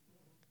increase.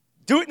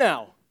 Do it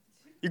now.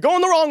 You're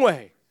going the wrong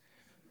way.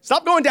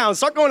 Stop going down.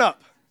 Start going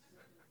up.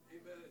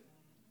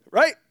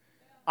 Right?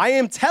 I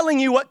am telling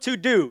you what to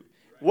do.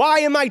 Why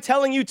am I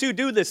telling you to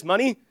do this,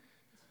 money?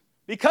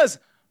 Because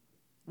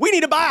we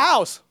need to buy a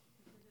house.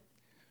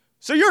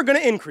 So you're going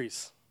to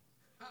increase.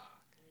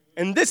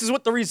 And this is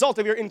what the result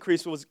of your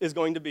increase is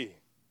going to be.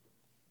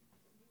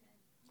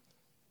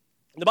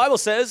 The Bible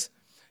says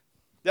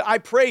that I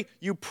pray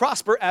you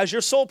prosper as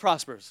your soul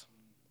prospers.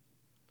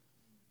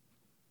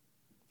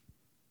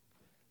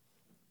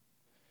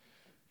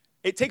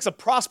 It takes a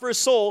prosperous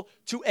soul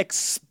to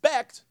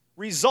expect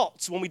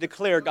results when we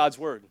declare God's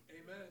word.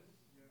 Amen. Amen.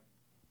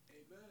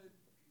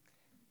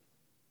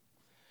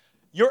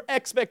 Your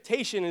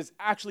expectation is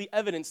actually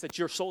evidence that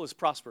your soul is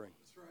prospering.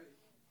 That's right.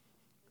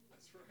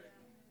 That's right.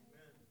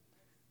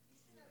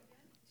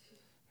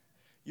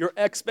 Your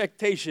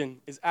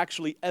expectation is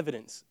actually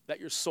evidence that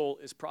your soul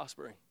is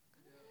prospering.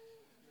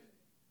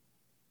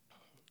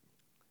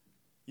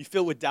 You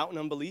filled with doubt and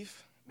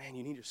unbelief? Man,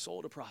 you need your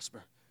soul to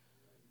prosper.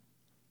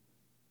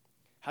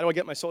 How do I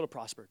get my soul to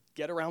prosper?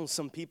 Get around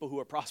some people who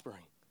are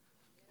prospering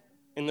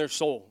in their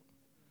soul.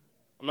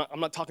 I'm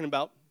not talking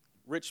about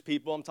rich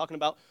people. I'm talking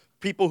about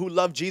people who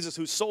love Jesus,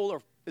 whose soul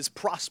is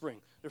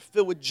prospering. They're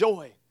filled with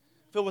joy,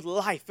 filled with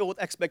life, filled with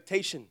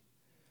expectation.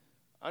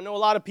 I know a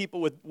lot of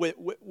people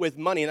with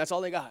money, and that's all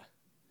they got.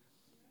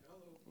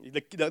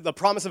 The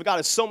promise of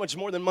God is so much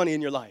more than money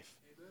in your life.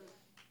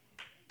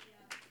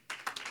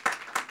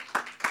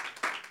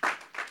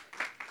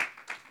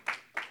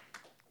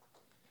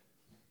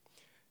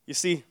 You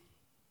see,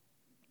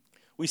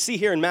 we see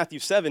here in Matthew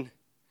 7,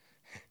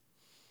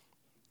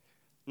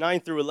 9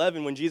 through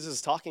 11, when Jesus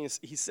is talking,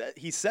 he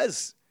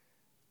says,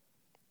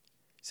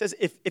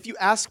 if you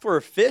ask for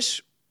a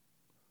fish,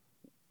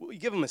 will you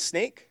give him a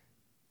snake?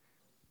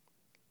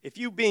 It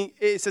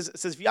says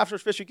if you ask for a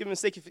fish, you give him a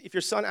snake. If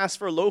your son asks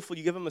for a loaf, will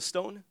you give him a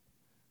stone?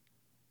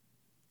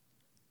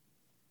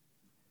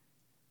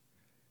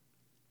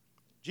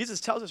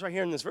 Jesus tells us right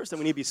here in this verse that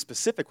we need to be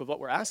specific with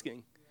what we're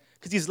asking.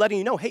 Because he's letting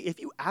you know, hey, if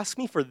you ask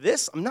me for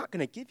this, I'm not going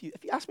to give you.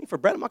 If you ask me for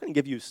bread, I'm not going to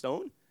give you a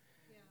stone.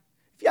 Yeah.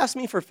 If you ask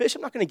me for fish,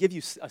 I'm not going to give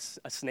you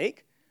a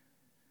snake.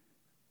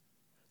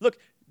 Look,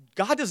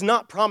 God does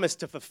not promise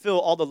to fulfill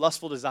all the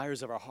lustful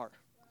desires of our heart.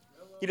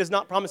 He does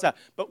not promise that.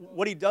 But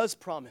what he does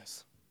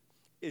promise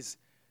is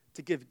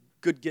to give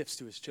good gifts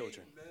to his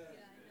children. Amen.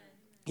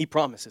 He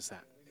promises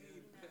that.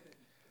 Amen.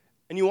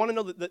 And you want to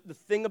know the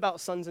thing about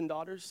sons and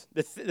daughters?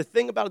 The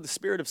thing about the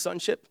spirit of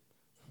sonship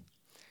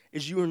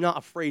is you are not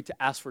afraid to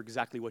ask for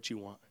exactly what you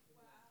want.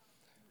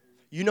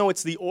 You know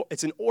it's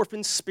an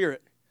orphan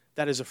spirit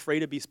that is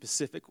afraid to be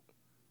specific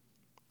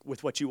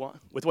with what you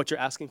want, with what you're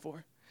asking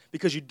for,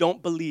 because you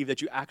don't believe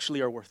that you actually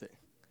are worth it.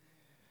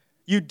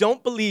 You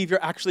don't believe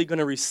you're actually going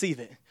to receive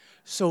it,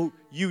 so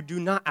you do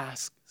not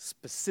ask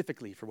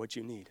specifically for what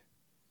you need.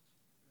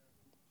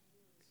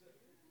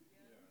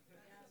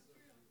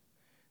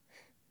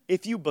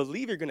 If you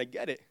believe you're going to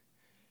get it,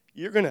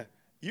 you're going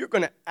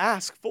to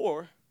ask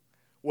for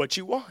what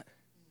you want.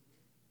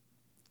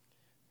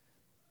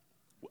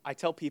 I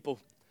tell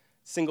people,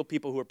 single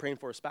people who are praying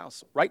for a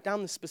spouse, write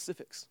down the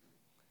specifics.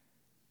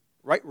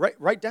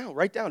 Write down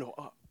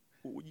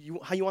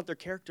how you want their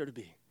character to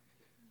be,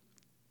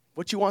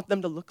 what you want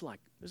them to look like.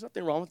 There's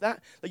nothing wrong with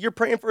that. Like you're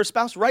praying for a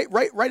spouse, write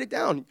it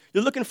down.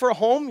 You're looking for a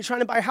home, you're trying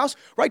to buy a house,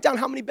 write down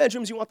how many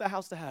bedrooms you want that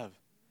house to have.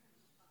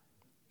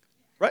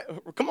 Right?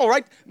 Come on,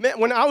 right? Man,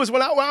 when I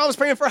was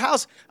praying for a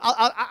house,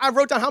 I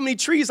wrote down how many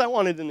trees I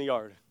wanted in the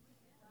yard.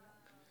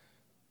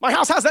 My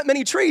house has that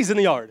many trees in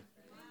the yard.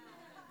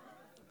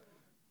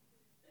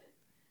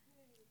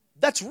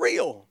 That's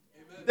real.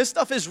 Amen. This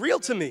stuff is real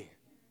to me.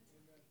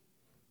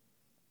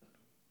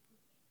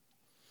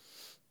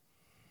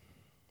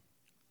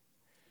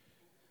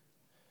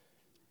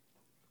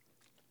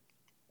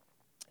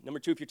 Number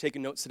 2, if you're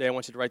taking notes today, I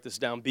want you to write this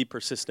down. Be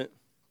persistent.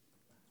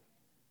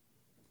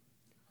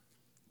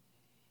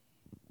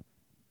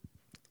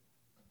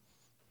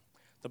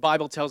 The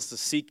Bible tells us to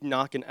seek,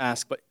 knock, and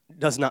ask, but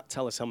does not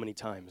tell us how many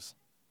times.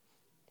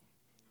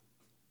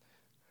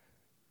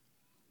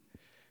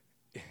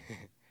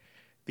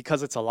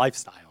 Because it's a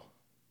lifestyle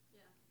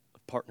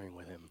of partnering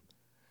with him.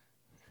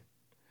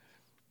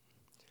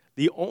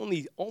 The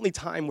only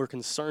time we're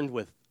concerned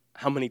with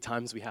how many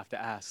times we have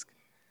to ask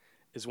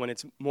is when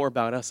it's more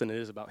about us than it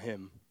is about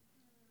him.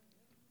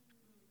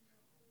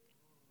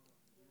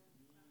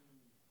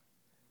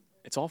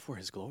 It's all for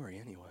his glory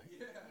anyway.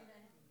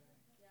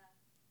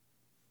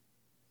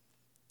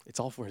 It's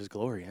all for his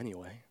glory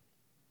anyway.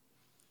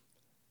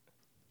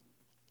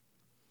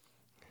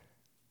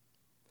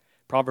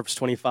 Proverbs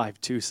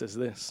 25:2 says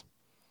this: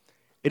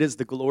 it is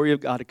the glory of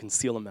God to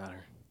conceal a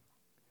matter,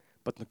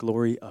 but the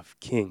glory of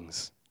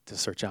kings to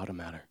search out a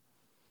matter.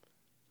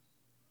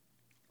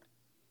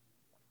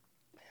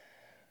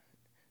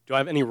 Do I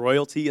have any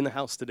royalty in the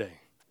house today?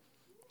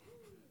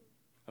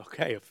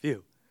 Okay, a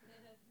few.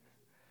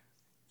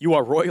 You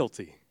are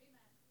royalty.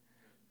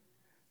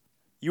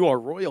 You are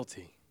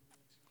royalty.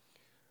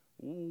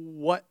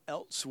 What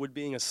else would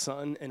being a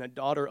son and a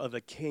daughter of a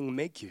king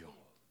make you?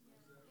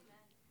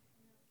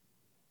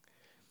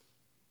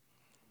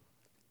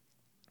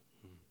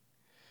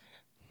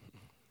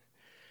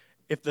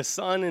 if the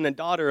son and a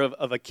daughter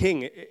of a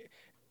king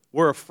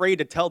were afraid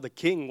to tell the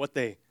king what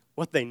they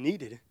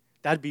needed,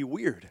 that'd be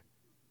weird.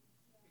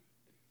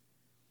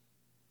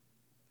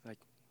 Like,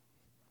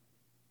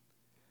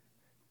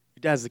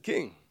 your dad's the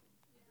king,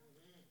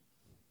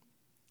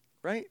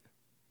 right?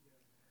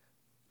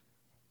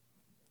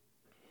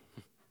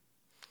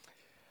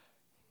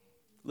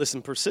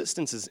 Listen,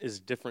 persistence is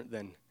different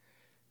than,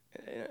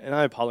 and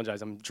I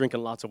apologize, I'm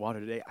drinking lots of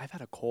water today. I've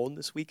had a cold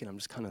this week, and I'm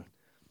just kind of a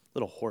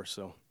little hoarse,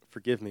 so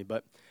forgive me.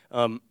 But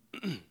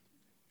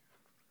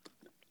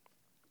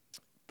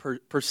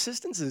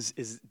persistence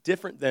is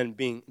different than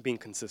being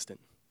consistent.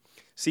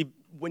 See,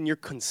 when you're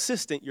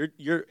consistent,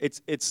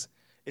 it's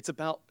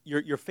about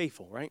you're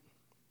faithful, right?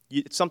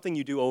 It's something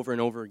you do over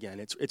and over again.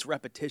 It's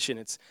repetition.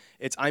 It's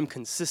I'm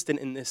consistent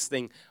in this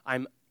thing.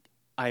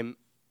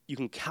 You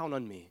can count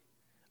on me.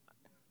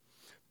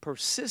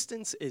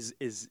 Persistence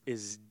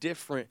is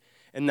different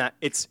in that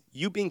it's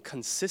you being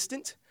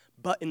consistent,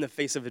 but in the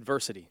face of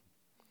adversity.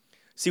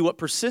 See, what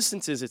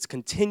persistence is, it's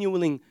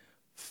continuing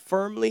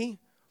firmly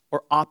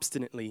or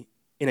obstinately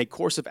in a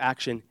course of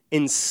action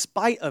in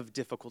spite of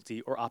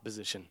difficulty or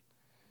opposition.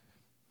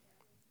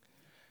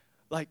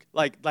 Like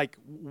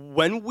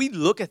when we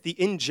look at the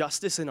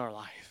injustice in our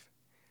life,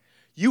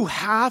 you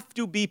have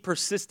to be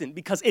persistent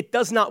because it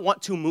does not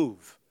want to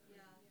move.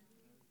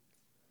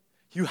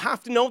 You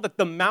have to know that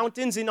the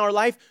mountains in our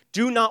life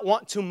do not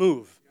want to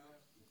move.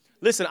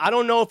 Listen, I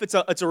don't know if it's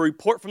a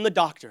report from the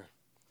doctor.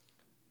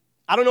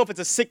 I don't know if it's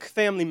a sick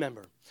family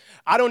member.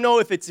 I don't know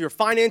if it's your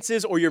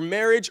finances or your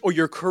marriage or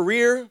your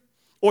career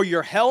or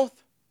your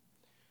health.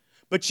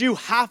 But you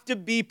have to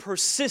be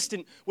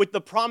persistent with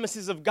the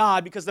promises of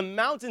God because the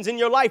mountains in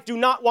your life do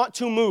not want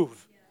to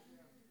move.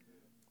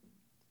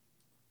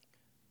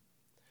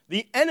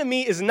 The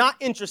enemy is not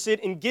interested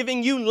in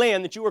giving you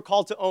land that you were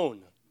called to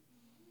own.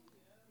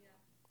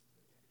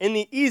 And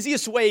the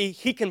easiest way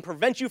he can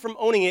prevent you from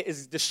owning it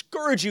is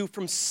discourage you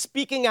from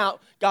speaking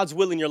out God's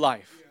will in your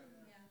life.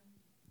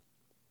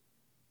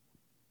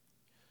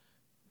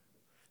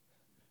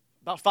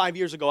 About 5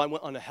 years ago, I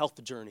went on a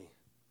health journey.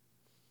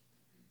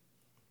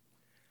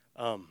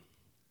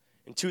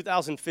 In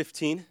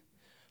 2015,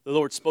 the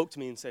Lord spoke to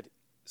me and said,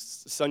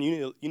 "Son,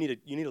 you need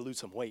to lose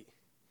some weight."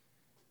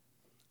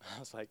 I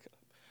was like,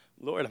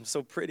 "Lord, I'm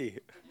so pretty."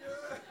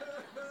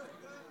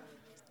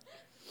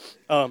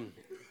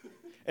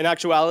 In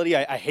actuality,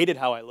 I hated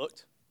how I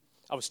looked.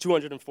 I was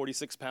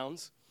 246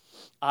 pounds.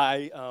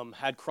 I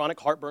had chronic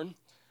heartburn.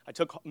 I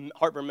took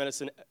heartburn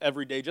medicine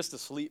every day just to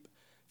sleep.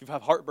 If you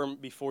have heartburn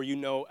before, you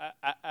know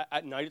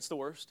at night it's the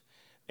worst,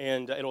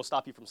 and it'll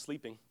stop you from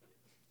sleeping.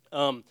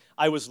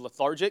 I was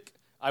lethargic.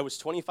 I was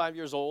 25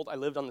 years old. I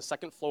lived on the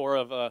second floor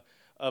of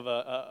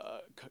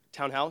a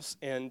townhouse,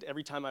 and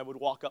every time I would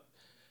walk up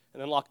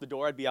and unlock the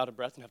door, I'd be out of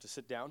breath and have to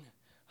sit down.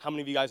 How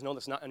many of you guys know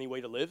that's not any way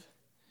to live?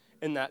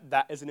 And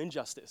that is an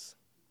injustice.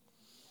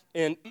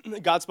 And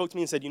God spoke to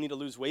me and said, "You need to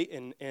lose weight."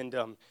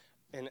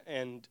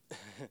 And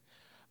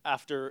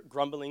after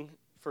grumbling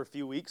for a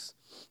few weeks,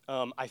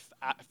 I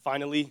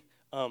finally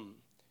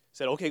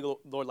said, "Okay,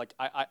 Lord, like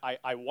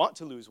I want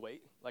to lose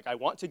weight. Like I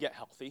want to get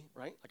healthy,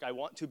 right? Like I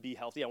want to be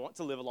healthy. I want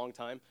to live a long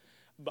time,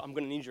 but I'm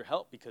going to need your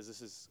help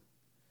because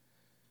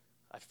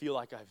I feel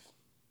like I've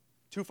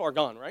too far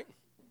gone, right?"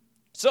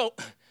 So,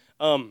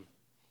 I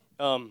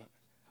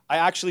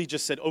actually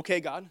just said, "Okay,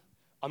 God,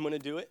 I'm going to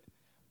do it.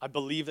 I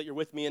believe that you're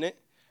with me in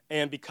it."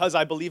 And because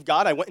I believe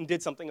God, I went and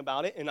did something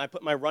about it, and I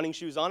put my running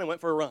shoes on and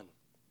went for a run.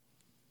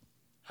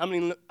 How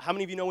many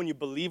of you know when you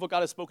believe what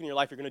God has spoken in your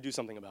life, you're going to do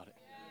something about it?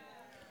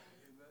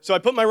 Yeah. So I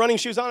put my running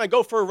shoes on, I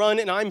go for a run,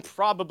 and I'm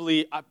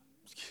probably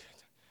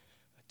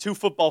 2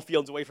 football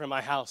fields away from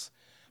my house,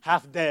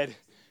 half dead,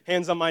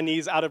 hands on my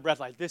knees, out of breath,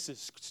 like this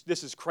is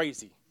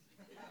crazy.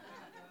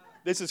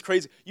 This is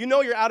crazy. You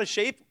know you're out of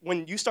shape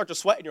when you start to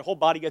sweat and your whole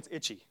body gets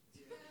itchy.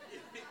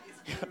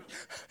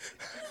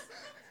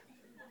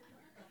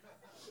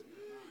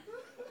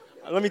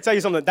 Let me tell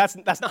you something.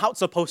 That's not how it's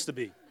supposed to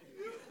be.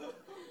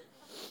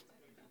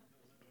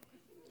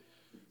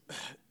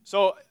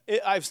 So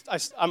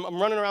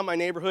I'm running around my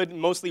neighborhood,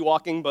 mostly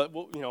walking, but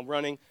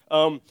running.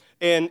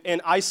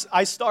 And I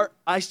start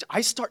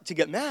to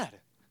get mad.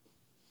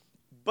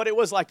 But it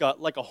was like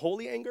a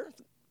holy anger.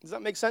 Does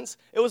that make sense?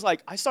 It was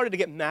like I started to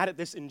get mad at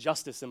this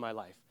injustice in my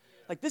life.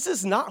 Like this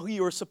is not who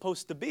you are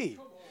supposed to be.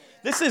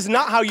 This is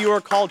not how you are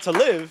called to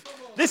live.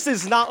 This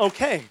is not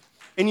okay.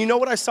 And you know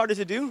what I started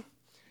to do?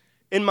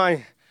 In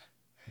my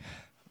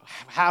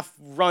half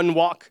run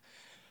walk,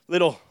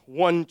 little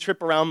one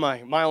trip around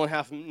my 1.5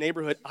 mile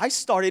neighborhood, I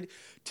started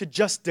to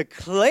just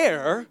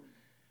declare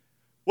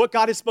what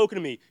God has spoken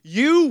to me.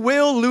 You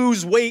will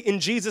lose weight in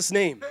Jesus'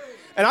 name.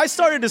 And I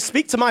started to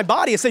speak to my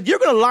body. I said, you're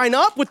going to line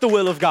up with the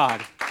will of God.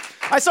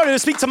 I started to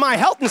speak to my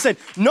health and said,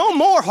 no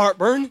more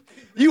heartburn.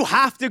 You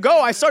have to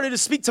go. I started to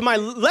speak to my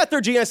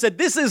lethargy, and I said,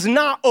 this is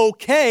not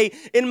okay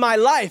in my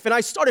life. And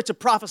I started to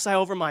prophesy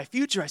over my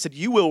future. I said,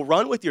 you will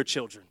run with your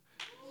children.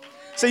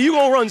 So you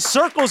will run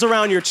circles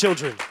around your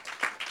children.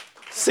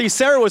 See,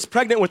 Sarah was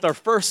pregnant with our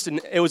first, and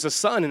it was a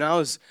son, and I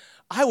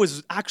I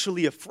was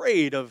actually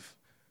afraid of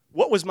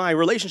what was my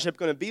relationship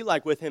going to be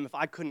like with him if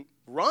I couldn't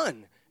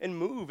run and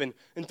move and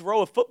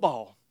throw a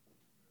football.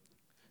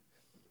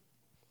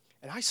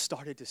 And I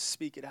started to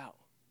speak it out.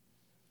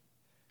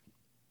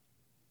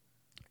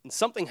 And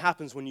something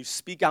happens when you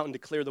speak out and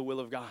declare the will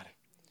of God.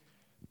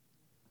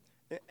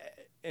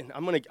 And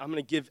I'm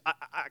gonna give.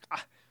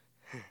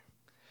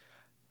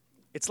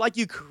 It's like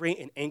you create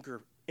an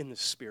anchor in the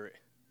Spirit.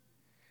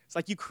 It's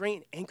like you create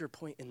an anchor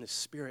point in the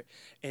Spirit,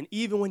 and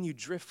even when you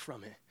drift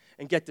from it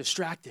and get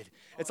distracted,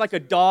 it's like a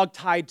dog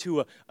tied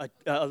to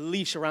a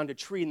leash around a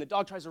tree, and the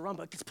dog tries to run,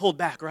 but it gets pulled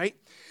back, right?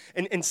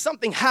 And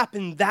something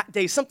happened that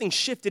day. Something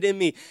shifted in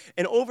me,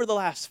 and over the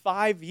last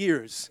 5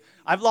 years,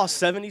 I've lost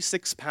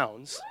 76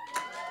 pounds.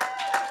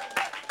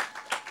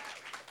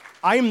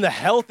 I am the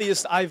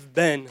healthiest I've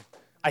been,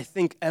 I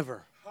think,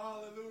 ever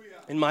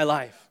in my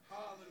life.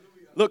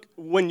 Look,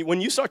 when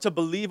you start to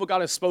believe what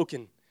God has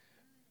spoken,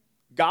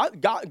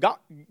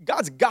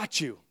 God's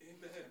got you.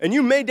 And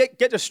you may get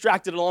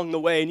distracted along the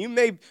way, and you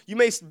may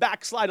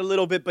backslide a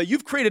little bit, but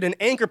you've created an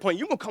anchor point.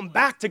 You're going to come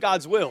back to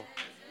God's will.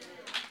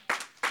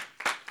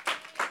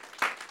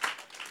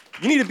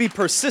 You need to be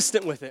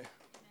persistent with it.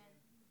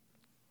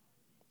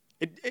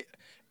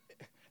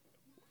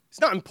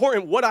 It's not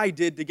important what I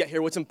did to get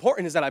here. What's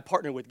important is that I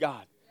partner with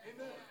God.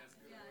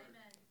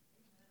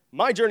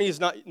 My journey is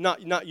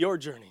not your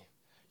journey.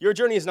 Your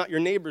journey is not your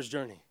neighbor's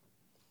journey.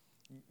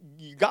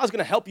 God's going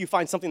to help you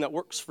find something that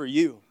works for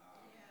you.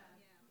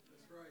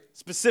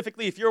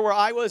 Specifically, if you're where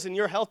I was in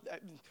your health,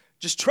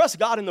 just trust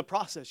God in the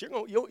process.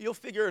 You'll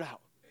figure it out.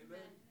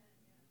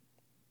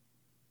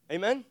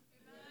 Amen?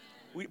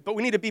 But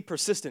we need to be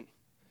persistent.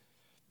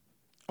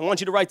 I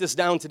want you to write this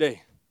down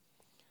today.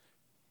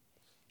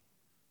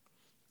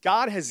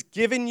 God has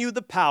given you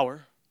the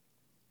power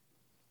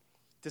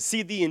to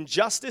see the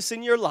injustice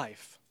in your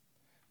life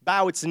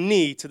bow its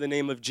knee to the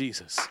name of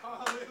Jesus.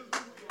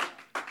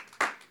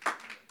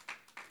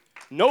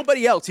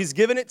 Nobody else. He's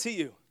given it to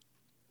you.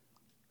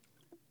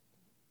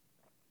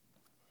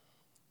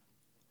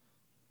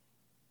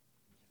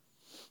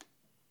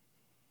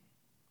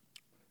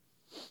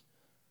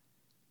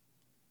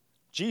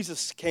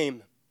 Jesus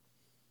came.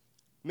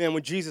 Man,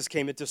 when Jesus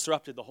came, it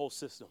disrupted the whole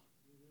system.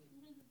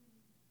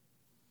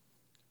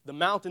 The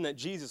mountain that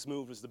Jesus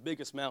moved was the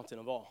biggest mountain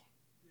of all.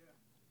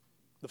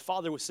 The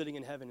Father was sitting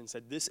in heaven and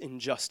said, this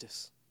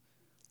injustice,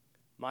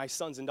 my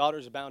sons and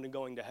daughters are bound and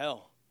going to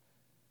hell,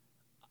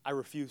 I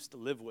refuse to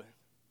live with.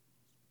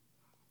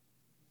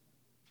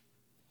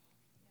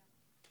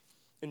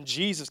 And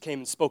Jesus came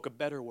and spoke a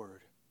better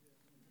word.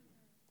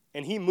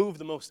 And he moved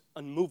the most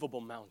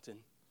unmovable mountain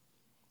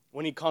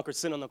when he conquered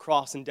sin on the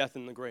cross and death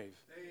in the grave.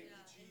 Thank you,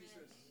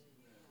 Jesus.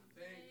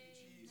 Thank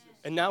you, Jesus.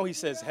 And now he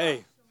says,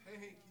 hey,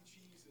 Thank you,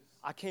 Jesus.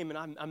 I came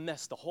and I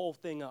messed the whole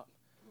thing up.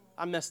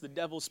 I messed the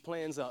devil's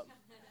plans up.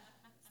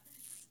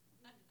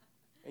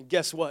 And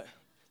guess what?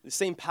 The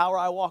same power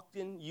I walked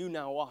in, you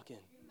now walk in.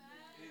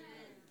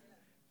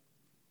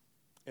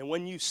 And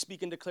when you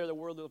speak and declare the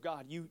word of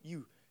God,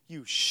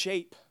 you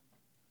shape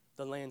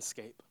the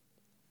landscape.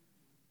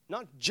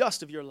 Not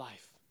just of your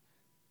life,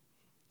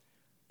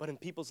 but in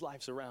people's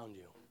lives around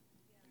you.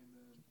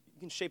 You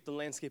can shape the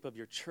landscape of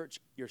your church,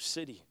 your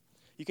city.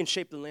 You can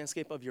shape the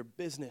landscape of your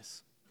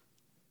business.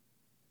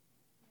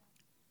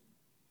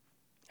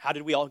 How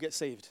did we all get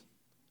saved?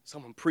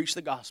 Someone preached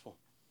the gospel.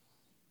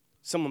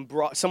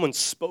 Someone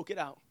spoke it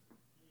out.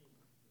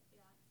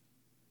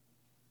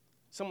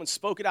 Someone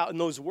spoke it out, and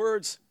those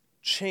words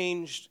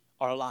changed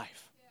our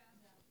life.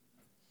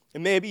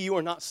 And maybe you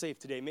are not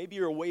saved today. Maybe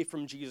you're away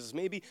from Jesus.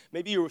 Maybe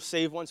you were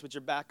saved once, but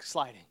you're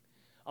backsliding.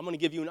 I'm going to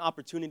give you an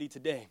opportunity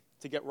today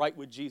to get right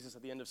with Jesus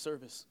at the end of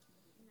service.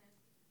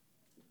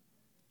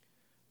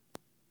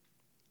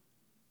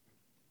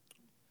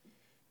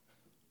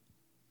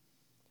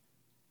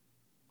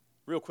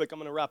 Real quick, I'm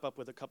going to wrap up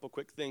with a couple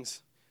quick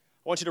things.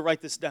 I want you to write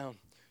this down.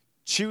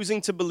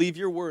 Choosing to believe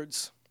your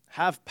words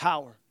have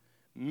power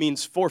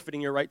means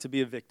forfeiting your right to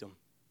be a victim.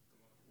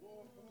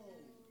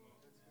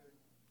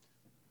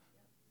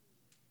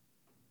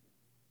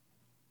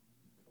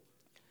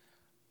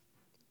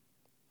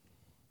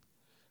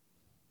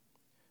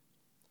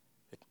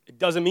 It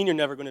doesn't mean you're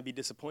never going to be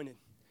disappointed.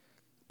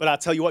 But I'll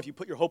tell you what, if you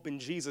put your hope in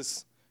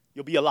Jesus,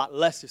 you'll be a lot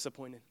less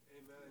disappointed.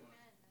 Amen.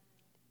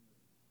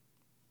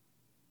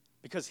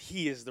 Because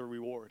he is the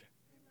reward.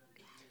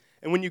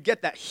 And when you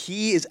get that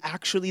he is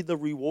actually the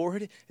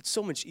reward, it's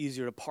so much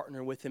easier to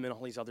partner with him in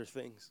all these other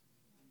things.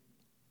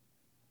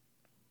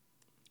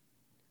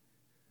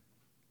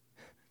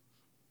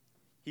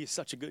 He is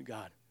such a good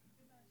God.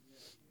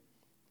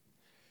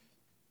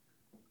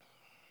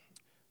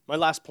 My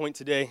last point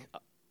today,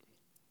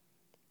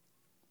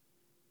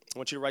 I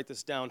want you to write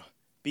this down.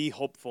 Be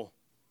hopeful.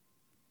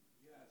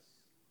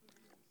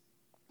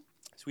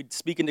 As we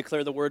speak and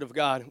declare the word of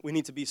God, we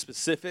need to be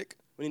specific,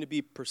 we need to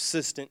be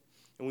persistent,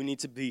 and we need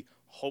to be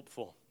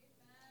hopeful.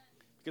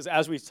 Because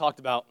as we've talked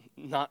about,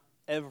 not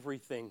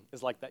everything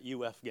is like that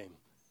UF game.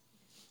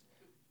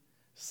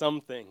 Some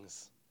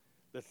things,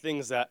 the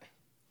things that,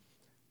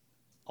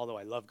 although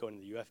I love going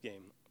to the UF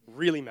game,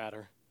 really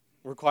matter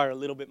require a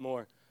little bit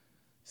more.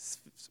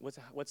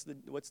 What's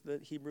the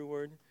Hebrew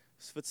word?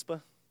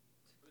 Chutzpah?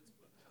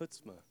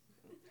 Chutzpah.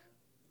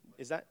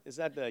 Is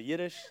that the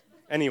Yiddish?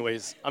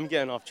 Anyways, I'm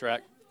getting off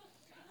track.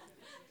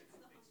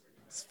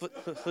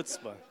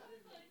 Chutzpah.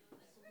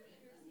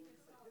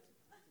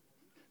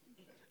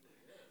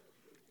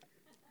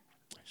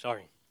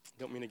 Sorry,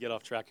 don't mean to get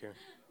off track here.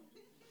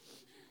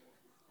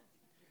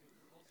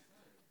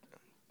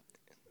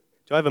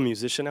 Do I have a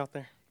musician out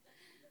there?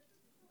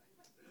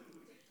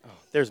 Oh,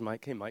 there's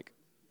Mike. Hey, Mike.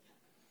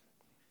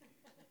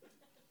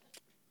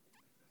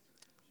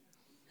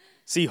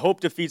 See, hope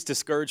defeats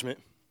discouragement.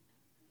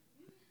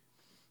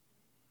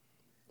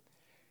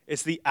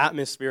 It's the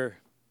atmosphere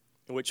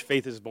in which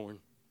faith is born.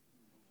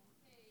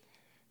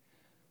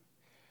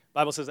 The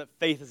Bible says that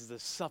faith is the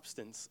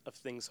substance of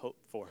things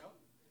hoped for.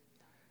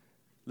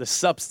 The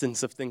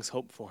substance of things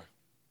hoped for.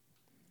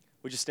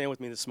 Would you stand with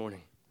me this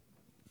morning?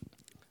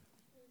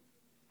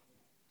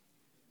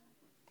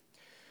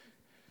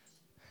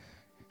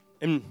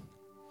 And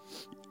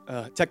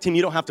tech team,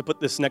 you don't have to put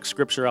this next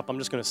scripture up. I'm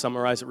just going to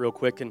summarize it real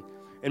quick. And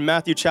in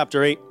Matthew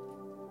chapter 8,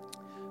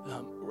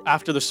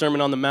 after the Sermon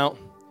on the Mount,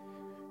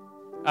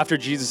 after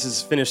Jesus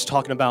is finished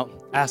talking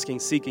about asking,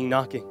 seeking,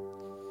 knocking,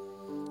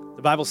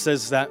 the Bible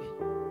says that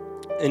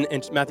in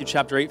Matthew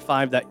chapter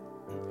 8:5 that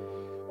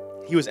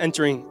he was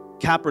entering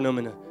Capernaum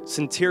and a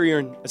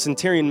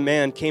centurion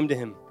man came to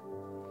him.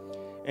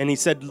 And he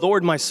said,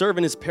 "Lord, my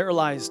servant is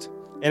paralyzed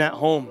and at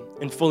home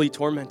and fully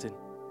tormented."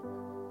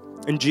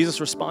 And Jesus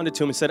responded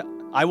to him and said,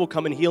 "I will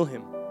come and heal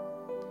him."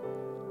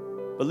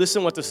 But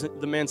listen what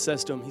the man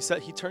says to him.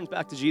 He turns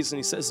back to Jesus and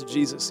he says to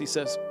Jesus, he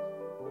says,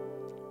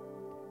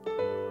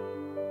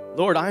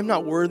 "Lord, I am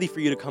not worthy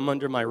for you to come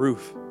under my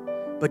roof,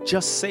 but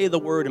just say the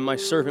word and my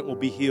servant will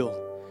be healed.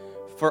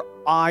 For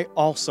I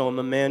also am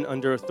a man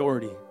under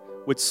authority,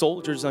 with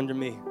soldiers under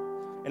me.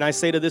 And I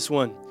say to this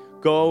one,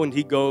 go, and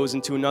he goes,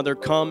 and to another,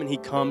 come, and he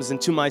comes, and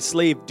to my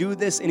slave, do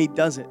this, and he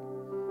does it."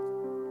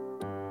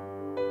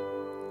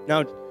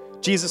 Now,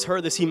 Jesus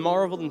heard this. He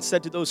marveled and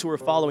said to those who were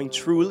following,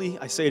 "Truly,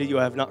 I say to you,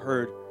 I have not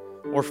heard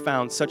or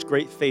found such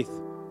great faith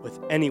with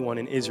anyone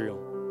in Israel."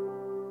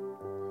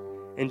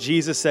 And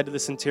Jesus said to the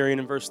centurion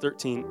in verse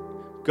 13,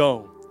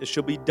 "Go, it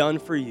shall be done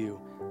for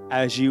you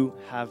as you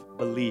have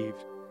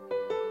believed."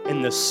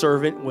 And the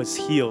servant was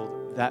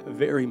healed that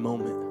very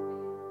moment.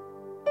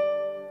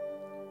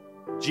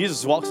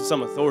 Jesus walks in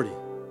some authority.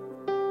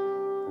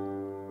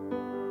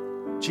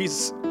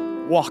 Jesus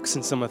walks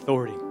in some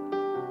authority.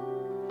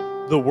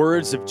 The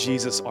words of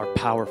Jesus are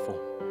powerful.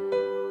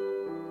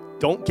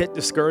 Don't get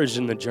discouraged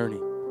in the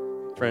journey,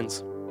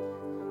 friends.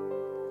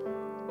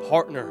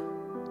 Partner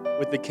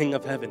with the King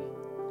of Heaven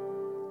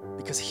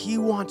because he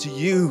wants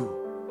you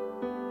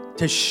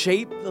to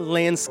shape the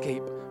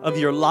landscape of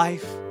your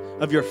life,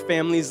 of your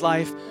family's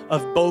life,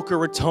 of Boca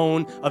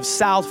Raton, of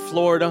South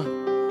Florida.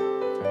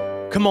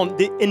 Come on,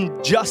 the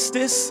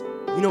injustice,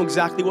 you know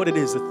exactly what it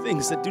is, the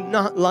things that do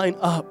not line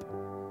up.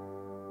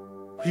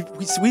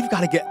 We've got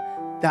to get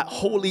that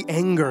holy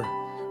anger,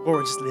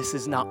 or just, this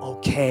is not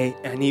okay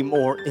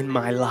anymore in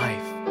my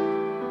life.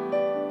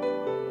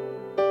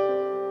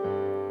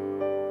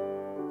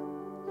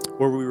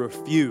 Where we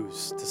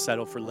refuse to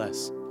settle for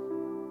less.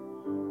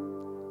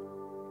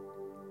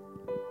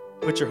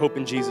 Put your hope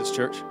in Jesus,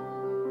 church.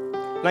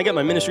 Can I get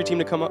my ministry team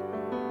to come up?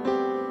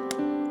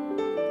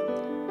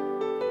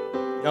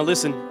 Now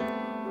listen,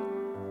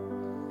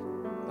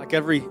 like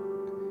every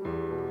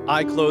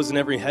eye closed and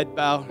every head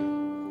bowed,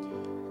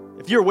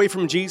 if you're away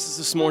from Jesus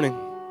this morning,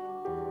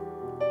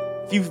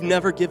 if you've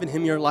never given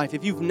him your life,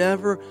 if you've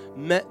never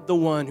met the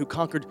one who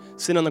conquered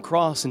sin on the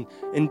cross and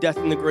death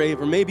in the grave,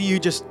 or maybe you're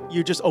just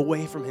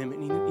away from him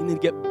and you need to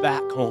get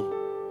back home.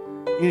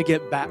 You need to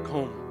get back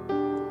home.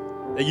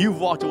 That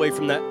you've walked away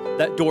from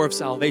that door of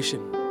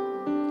salvation.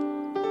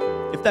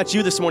 If that's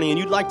you this morning and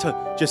you'd like to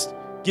just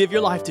give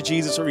your life to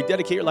Jesus or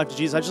rededicate your life to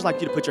Jesus, I'd just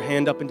like you to put your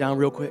hand up and down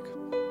real quick.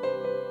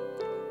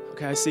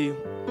 Okay, I see you.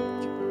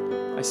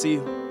 I see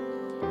you.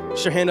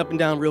 Put your hand up and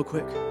down real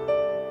quick.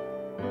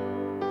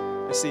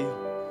 I see you.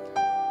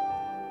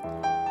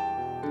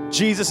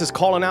 Jesus is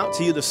calling out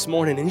to you this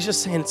morning, and he's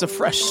just saying it's a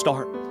fresh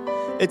start.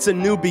 It's a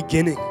new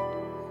beginning.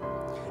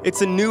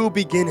 It's a new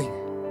beginning.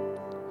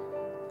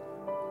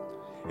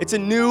 It's a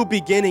new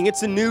beginning.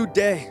 It's a new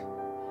day.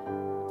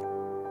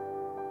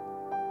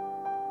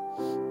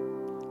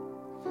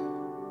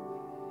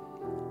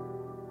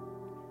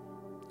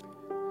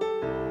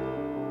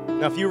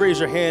 Now, if you raise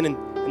your hand and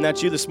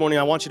that's you this morning,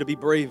 I want you to be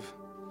brave.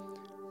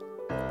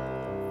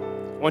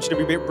 I want you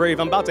to be brave.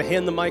 I'm about to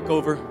hand the mic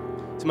over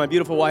to my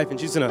beautiful wife, and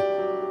she's going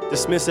to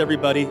dismiss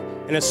everybody.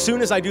 And as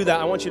soon as I do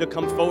that, I want you to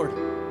come forward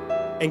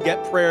and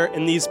get prayer.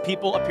 And these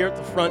people up here at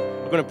the front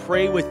are going to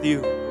pray with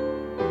you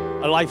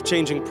a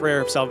life-changing prayer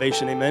of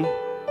salvation. Amen?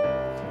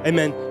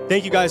 Amen.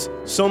 Thank you guys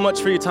so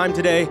much for your time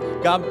today.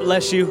 God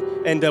bless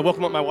you, and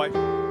welcome up my wife.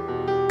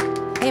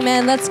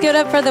 Amen. Let's give it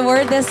up for the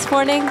word this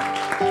morning.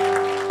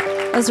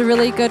 That was a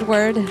really good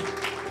word.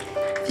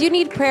 If you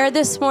need prayer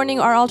this morning,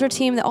 our altar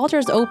team, the altar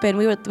is open.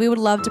 We would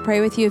love to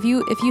pray with you.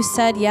 If you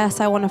said, yes,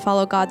 I want to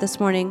follow God this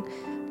morning,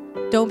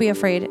 don't be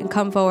afraid and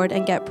come forward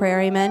and get prayer.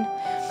 Amen.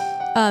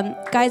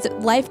 Guys,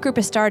 life group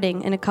is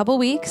starting in a couple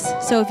weeks.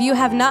 So if you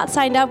have not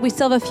signed up, we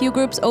still have a few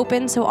groups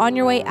open. So on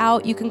your way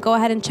out, you can go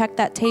ahead and check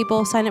that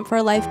table, sign up for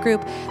a life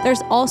group.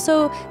 There's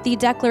also the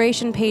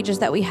declaration pages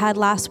that we had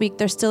last week.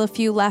 There's still a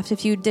few left.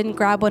 If you didn't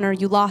grab one or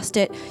you lost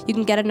it, you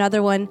can get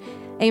another one.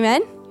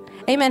 Amen.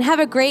 Amen. Have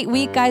a great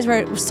week, guys.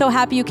 We're so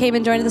happy you came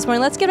and joined us this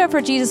morning. Let's give it up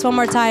for Jesus one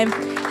more time.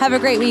 Have a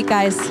great week,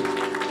 guys.